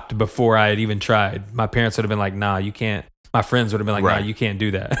stopped before I had even tried. My parents would have been like, nah, you can't. My friends would have been like, nah, you can't do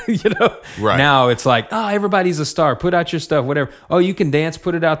that. Right. Now it's like, oh, everybody's a star. Put out your stuff, whatever. Oh, you can dance.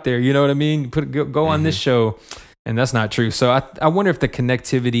 Put it out there. You know what I mean? Go on this show. And that's not true. So I wonder if the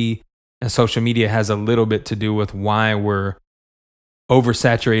connectivity and social media has a little bit to do with why we're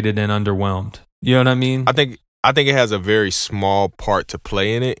oversaturated and underwhelmed. You know what I mean? I think it has a very small part to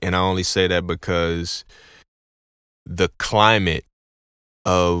play in it, and I only say that because the climate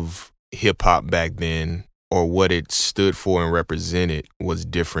of hip hop back then, or what it stood for and represented, was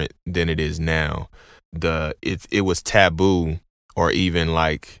different than it is now. It was taboo, or even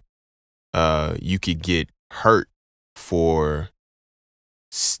like you could get hurt for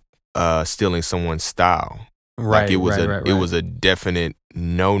stealing someone's style. Right. Like, it was a definite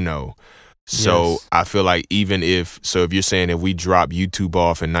no. So I feel like if you're saying if we drop YouTube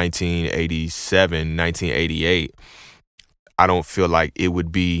off in 1987, 1988, I don't feel like it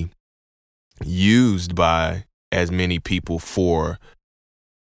would be used by as many people for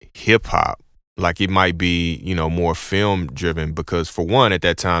hip hop. Like, it might be, more film driven, because for one, at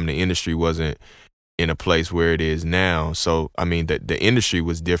that time, the industry wasn't in a place where it is now. So, I mean, the industry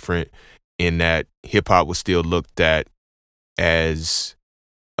was different in that hip hop was still looked at as,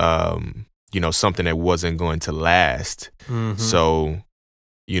 something that wasn't going to last. So,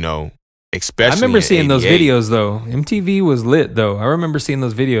 especially I remember seeing those videos though. MTV was lit though. I remember seeing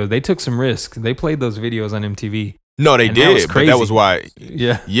those videos. They took some risks. They played those videos on MTV. No, they did. But that was why.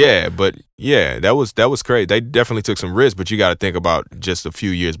 Yeah. That was crazy. They definitely took some risks, but you got to think about just a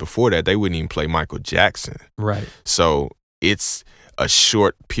few years before that, they wouldn't even play Michael Jackson. Right. So it's a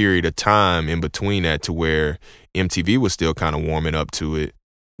short period of time in between that to where MTV was still kind of warming up to it,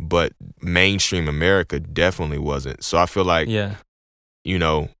 but mainstream America definitely wasn't. So I feel like,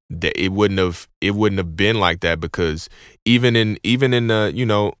 that it wouldn't have been like that, because even in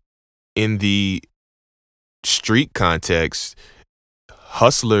the, in the street context,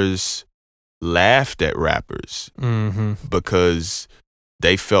 hustlers laughed at rappers because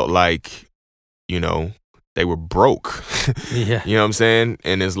they felt like, they were broke. Yeah. You know what I'm saying?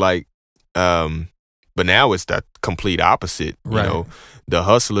 And it's like, but now it's the complete opposite. Right. The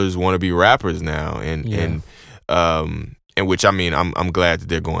hustlers want to be rappers now, and which, I mean, I'm glad that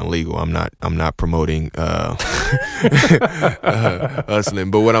they're going legal. I'm not promoting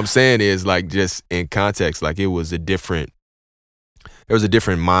hustling, but what I'm saying is, like, just in context, like, there was a different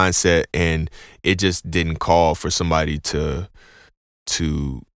mindset, and it just didn't call for somebody to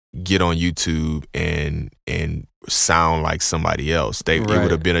get on YouTube and sound like somebody else. It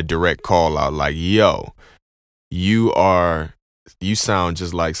would have been a direct call out, like, yo, you sound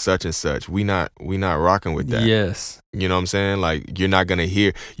just like such and such. We not rocking with that. Yes. You know what I'm saying? Like, you're not gonna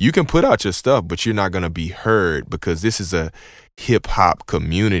hear. You can put out your stuff, but you're not gonna be heard, because this is a hip hop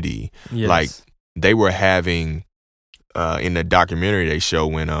community. Yes. Like, they were having in the documentary they show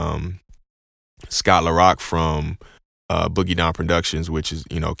when Scott LaRock from Boogie Down Productions, which is,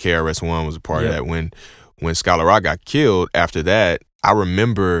 KRS-One was a part of that. When Scott LaRock got killed, after that, I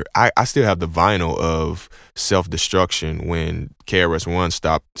remember I still have the vinyl of Self-Destruction when KRS-One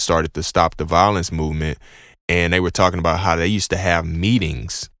started to Stop the Violence movement, and they were talking about how they used to have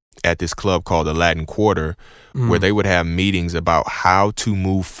meetings at this club called the Latin Quarter, where they would have meetings about how to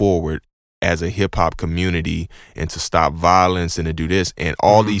move forward as a hip hop community and to stop violence and to do this. And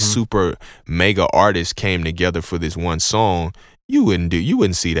all these super mega artists came together for this one song, you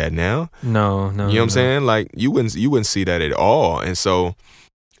wouldn't see that now. No. You know what I'm saying? Like you wouldn't see that at all. And so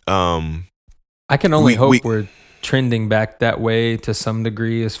I can only hope we're trending back that way to some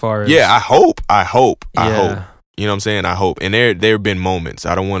degree as far as I hope. You know what I'm saying? I hope. And there have been moments.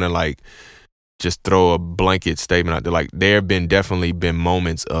 I don't want to like just throw a blanket statement out there. Like there have definitely been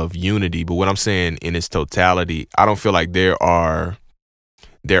moments of unity, but what I'm saying in its totality, I don't feel like there aren't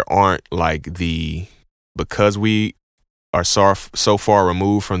like because we are so far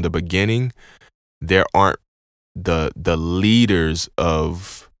removed from the beginning, there aren't the leaders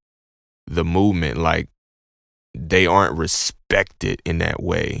of the movement, like they aren't respected in that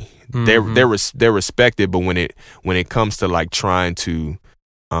way. Mm-hmm. They're respected, but when it comes to like trying to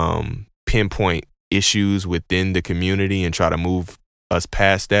pinpoint issues within the community and try to move us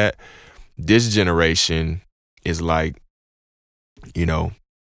past that, this generation is like, you know,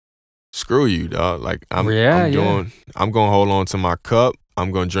 screw you, dog. Like I'm gonna hold on to my cup.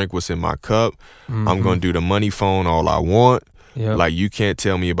 I'm gonna drink what's in my cup. Mm-hmm. I'm gonna do the money phone all I want. Yep. Like you can't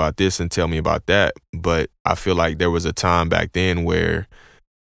tell me about this and tell me about that. But I feel like there was a time back then where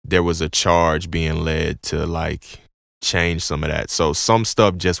there was a charge being led to like change some of that. So some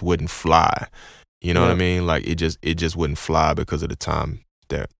stuff just wouldn't fly. You know what I mean? Like it just wouldn't fly because of the time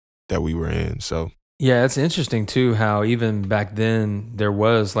that we were in. So yeah, it's interesting too how even back then there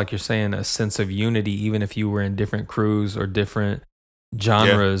was, like you're saying, a sense of unity, even if you were in different crews or different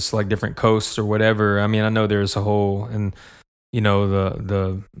genres, like different coasts or whatever. I mean, I know there's a whole, and you know,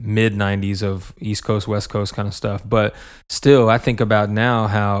 the mid 90s of East Coast, West Coast kind of stuff. But still, I think about now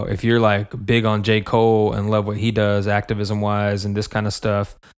how if you're like big on J. Cole and love what he does activism wise and this kind of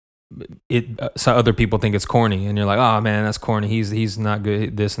stuff, so other people think it's corny and you're like, oh man, that's corny. He's not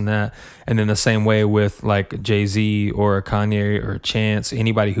good, this and that. And then the same way with like Jay-Z or Kanye or Chance,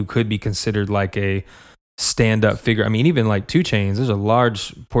 anybody who could be considered like a stand-up figure. I mean, even like 2 Chainz, there's a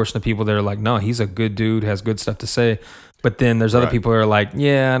large portion of people that are like, no, he's a good dude, has good stuff to say. But then there's other people who are like,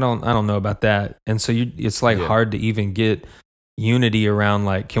 yeah, I don't know about that. And so it's like hard to even get unity around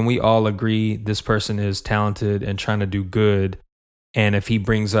like, can we all agree this person is talented and trying to do good? And if he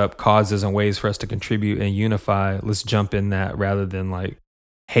brings up causes and ways for us to contribute and unify, let's jump in that rather than like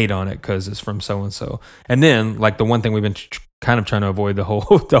hate on it because it's from so and so. And then like the one thing we've been kind of trying to avoid the whole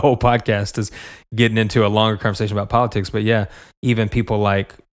podcast is getting into a longer conversation about politics. But yeah, even people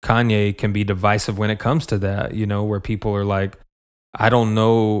like Kanye can be divisive when it comes to that, you know, where people are like, I don't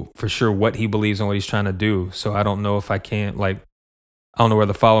know for sure what he believes and what he's trying to do. So I don't know if I can't like, I don't know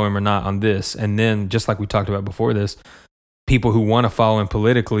whether to follow him or not on this. And then just like we talked about before this, people who want to follow him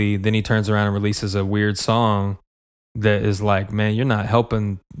politically, then he turns around and releases a weird song that is like, man, you're not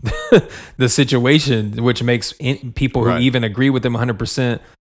helping the situation, which makes people who even agree with him 100%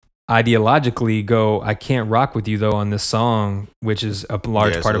 ideologically go, I can't rock with you though on this song, which is a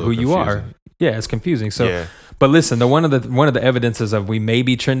large part of who you are. Yeah, it's confusing. So, but listen, one of the evidences of we may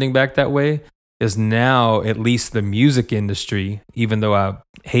be trending back that way is now at least the music industry, even though I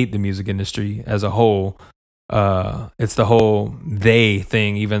hate the music industry as a whole, it's the whole they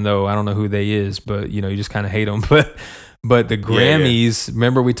thing, even though I don't know who they is, but you know, you just kind of hate them. But the Grammys,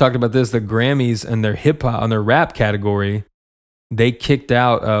 remember we talked about this, the Grammys and their hip hop, on their rap category, they kicked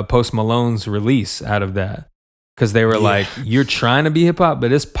out Post Malone's release out of that because they were like, you're trying to be hip hop,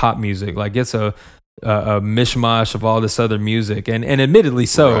 but it's pop music. Like it's a mishmash of all this other music. And admittedly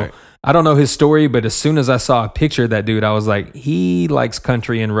so. Right. I don't know his story, but as soon as I saw a picture of that dude, I was like, he likes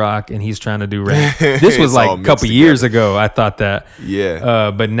country and rock and he's trying to do rap. This was like a couple years ago. I thought that. Yeah.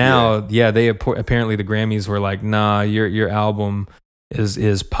 But now, they apparently the Grammys were like, nah, your album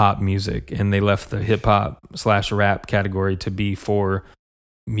is pop music. And they left the hip hop / rap category to be for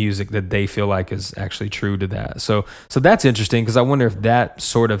music that they feel like is actually true to that. So that's interesting because I wonder if that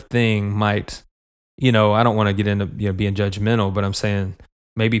sort of thing might, you know, I don't want to get into being judgmental, but I'm saying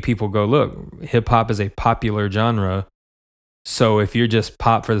maybe people go, look, hip hop is a popular genre. So if you're just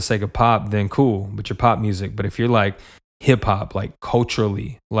pop for the sake of pop, then cool, but you're pop music. But if you're like hip hop, like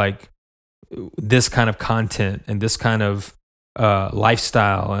culturally, like this kind of content and this kind of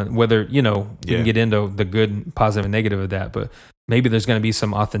lifestyle, and whether, you know, you can get into the good, positive, and negative of that, but maybe there's going to be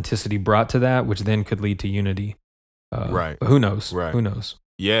some authenticity brought to that, which then could lead to unity. Right. But who knows? Right. Who knows?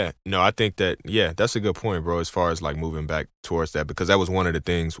 Yeah, no, I think that, that's a good point, bro, as far as like moving back towards that, because that was one of the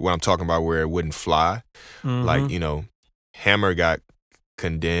things what I'm talking about where it wouldn't fly. Mm-hmm. Like, you know, Hammer got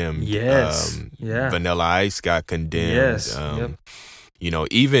condemned. Yes. Vanilla Ice got condemned. Yes. You know,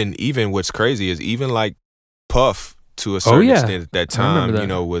 even what's crazy is even like Puff to a certain extent at that time, you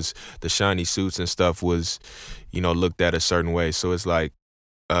know, was the shiny suits and stuff was, you know, looked at a certain way. So it's like,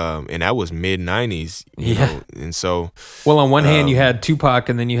 And that was mid 90s, you Yeah. know. And so, Well, on one hand, you had Tupac,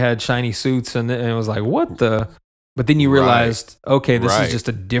 and then you had Shiny Suits, and it was like, what the? But then you Right. realized, okay, this Right. is just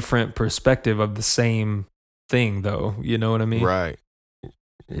a different perspective of the same thing, though. You know what I mean? right,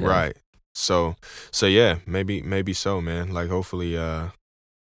 Yeah. right. So yeah, maybe so, man. Like, hopefully,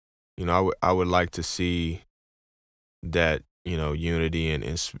 you know, I would like to see that, you know, unity and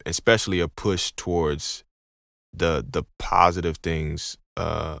especially a push towards the positive things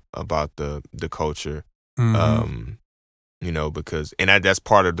about the culture. Mhm. You know, because that's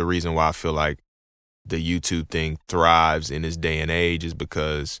part of the reason why I feel like the YouTube thing thrives in this day and age, is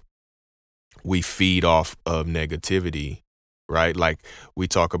because we feed off of negativity, right? Like, we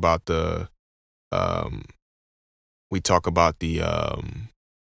talk about the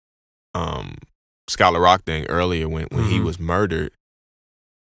Scholar Rock thing earlier when he Mhm. was murdered,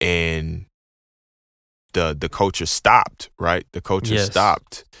 and the culture stopped, right? The culture Yes.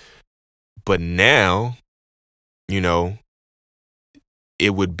 stopped. But now, you know,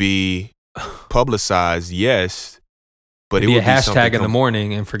 it would be publicized, yes, but It'd be a would be hashtag something in the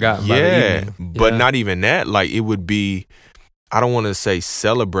morning and forgotten by the yeah, evening. but Yeah. not even that. Like, it would be, I don't want to say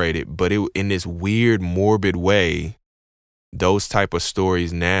celebrated, but it, in this weird, morbid way, those type of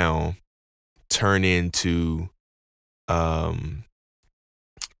stories now turn into,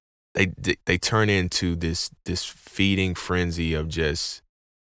 they turn into this feeding frenzy of just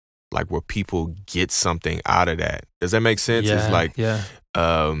like where people get something out of that. Does that make sense? Yeah. It's like, yeah.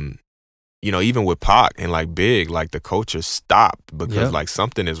 you know, even with Pac and like Big, like the culture stopped because Yep. like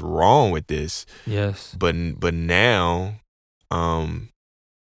something is wrong with this. Yes. But now,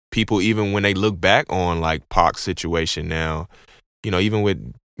 people, even when they look back on like Pac's situation now, you know, even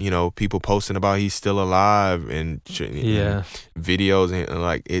with, you know, people posting about he's still alive and Yeah. videos and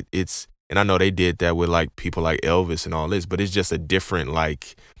like it's, and I know they did that with like people like Elvis and all this, but it's just a different,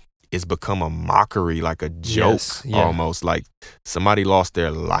 like, it's become a mockery, like a joke. Yes, yeah. Almost like somebody lost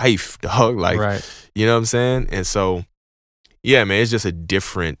their life, dog. Like, Right. you know what I'm saying? And so, yeah, man, it's just a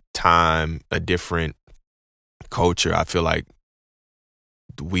different time, a different culture. I feel like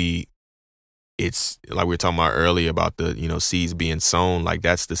it's like we were talking about earlier about the, you know, seeds being sown. Like,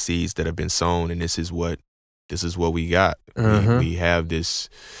 that's the seeds that have been sown, and this is what we got. We have this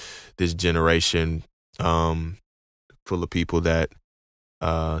generation full of people that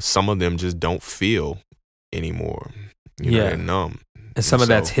some of them just don't feel anymore. You know, Yeah. they're numb. And some of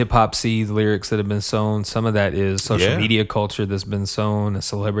so- that's hip hop seeds, lyrics that have been sown. Some of that is social Yeah. media culture that's been sown, a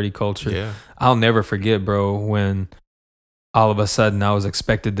celebrity culture. Yeah. I'll never forget, bro, when all of a sudden I was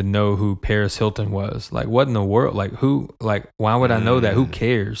expected to know who Paris Hilton was. Like, what in the world? Like, who? Like, why would I know that? Who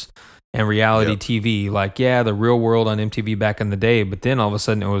cares? And reality Yep. TV, like, yeah, the Real World on MTV back in the day, but then all of a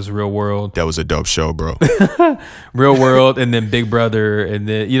sudden it was Real World, That was a dope show, bro. Real World, and then Big Brother, and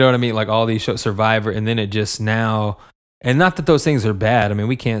then, you know what I mean? Like, all these shows, Survivor, and then it just now, and not that those things are bad. I mean,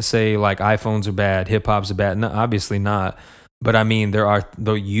 we can't say like iPhones are bad, hip hop's are bad. No, obviously not. But I mean, there are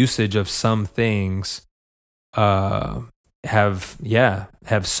the usage of some things have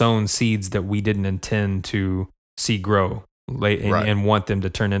sown seeds that we didn't intend to see grow late and, Right. and want them to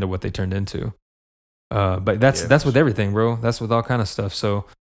turn into what they turned into. But that's Yeah, with everything, bro. That's with all kind of stuff. So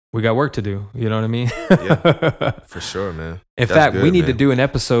we got work to do. You know what I mean? For sure, man. In That's fact, good, we need to man. do an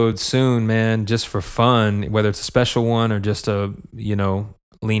episode soon, man, just for fun, whether it's a special one or just a, you know,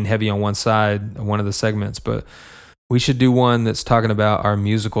 lean heavy on one side, one of the segments. But we should do one that's talking about our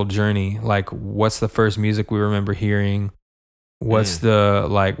musical journey. Like, what's the first music we remember hearing? What's the,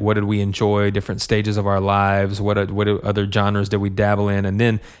 like, what did we enjoy, different stages of our lives? What other genres did we dabble in? And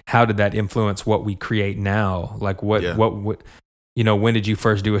then how did that influence what we create now? Like, what, you know, when did you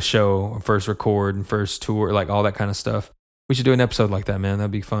first do a show, first record, and first tour, like all that kind of stuff? We should do an episode like that, man.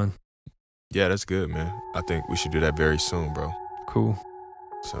 That'd be fun. Yeah, that's good, man. I think we should do that very soon, bro. Cool.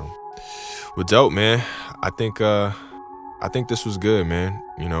 So, well, dope, man. I think this was good, man.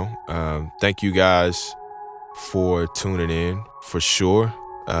 You know, thank you guys for tuning in, for sure.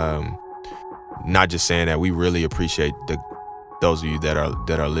 Not just saying that, we really appreciate those of you that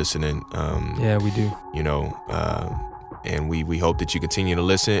are listening. Yeah, we do. You know, and we hope that you continue to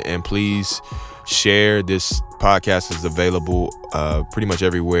listen, and please share. This podcast is available pretty much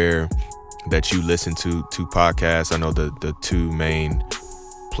everywhere that you listen to podcasts. I know the two main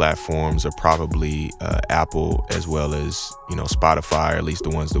platforms are probably Apple as well as, you know, Spotify, or at least the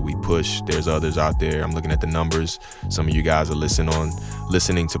ones that we push. There's others out there. I'm looking at the numbers. Some of you guys are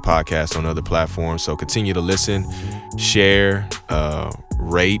listening to podcasts on other platforms. So continue to listen, share,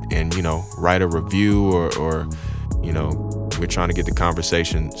 rate, and, you know, write a review or you know, we're trying to get the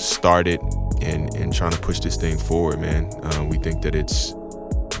conversation started and trying to push this thing forward, man. We think that it's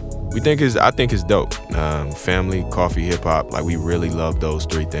I think it's dope. Family, coffee, hip hop, like we really love those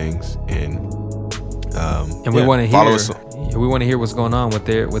three things, and we want to hear. We want to hear what's going on with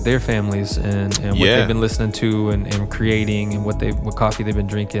their families and what they've been listening to and creating, and what coffee they've been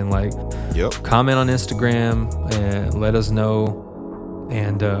drinking. Like, comment on Instagram and let us know.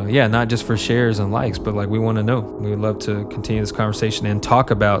 And not just for shares and likes, but like we want to know. We would love to continue this conversation and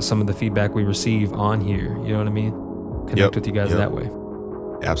talk about some of the feedback we receive on here. You know what I mean? Connect with you guys that way.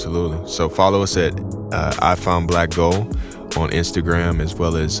 Absolutely. So follow us at I Found Black Gold on Instagram, as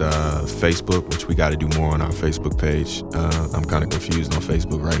well as Facebook, which we got to do more on our Facebook page. I'm kind of confused on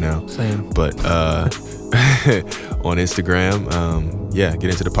Facebook right now. Same. But on Instagram, get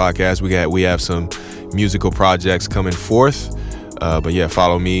into the podcast. We have some musical projects coming forth. But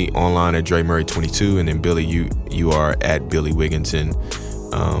follow me online at Dre Murray 22, and then Billy, you are at Billy Wigginton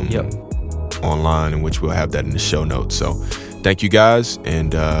online, in which we'll have that in the show notes. So thank you guys,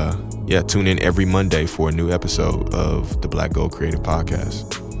 and tune in every Monday for a new episode of the Black Gold Creative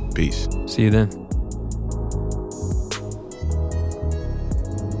Podcast. Peace. See you then.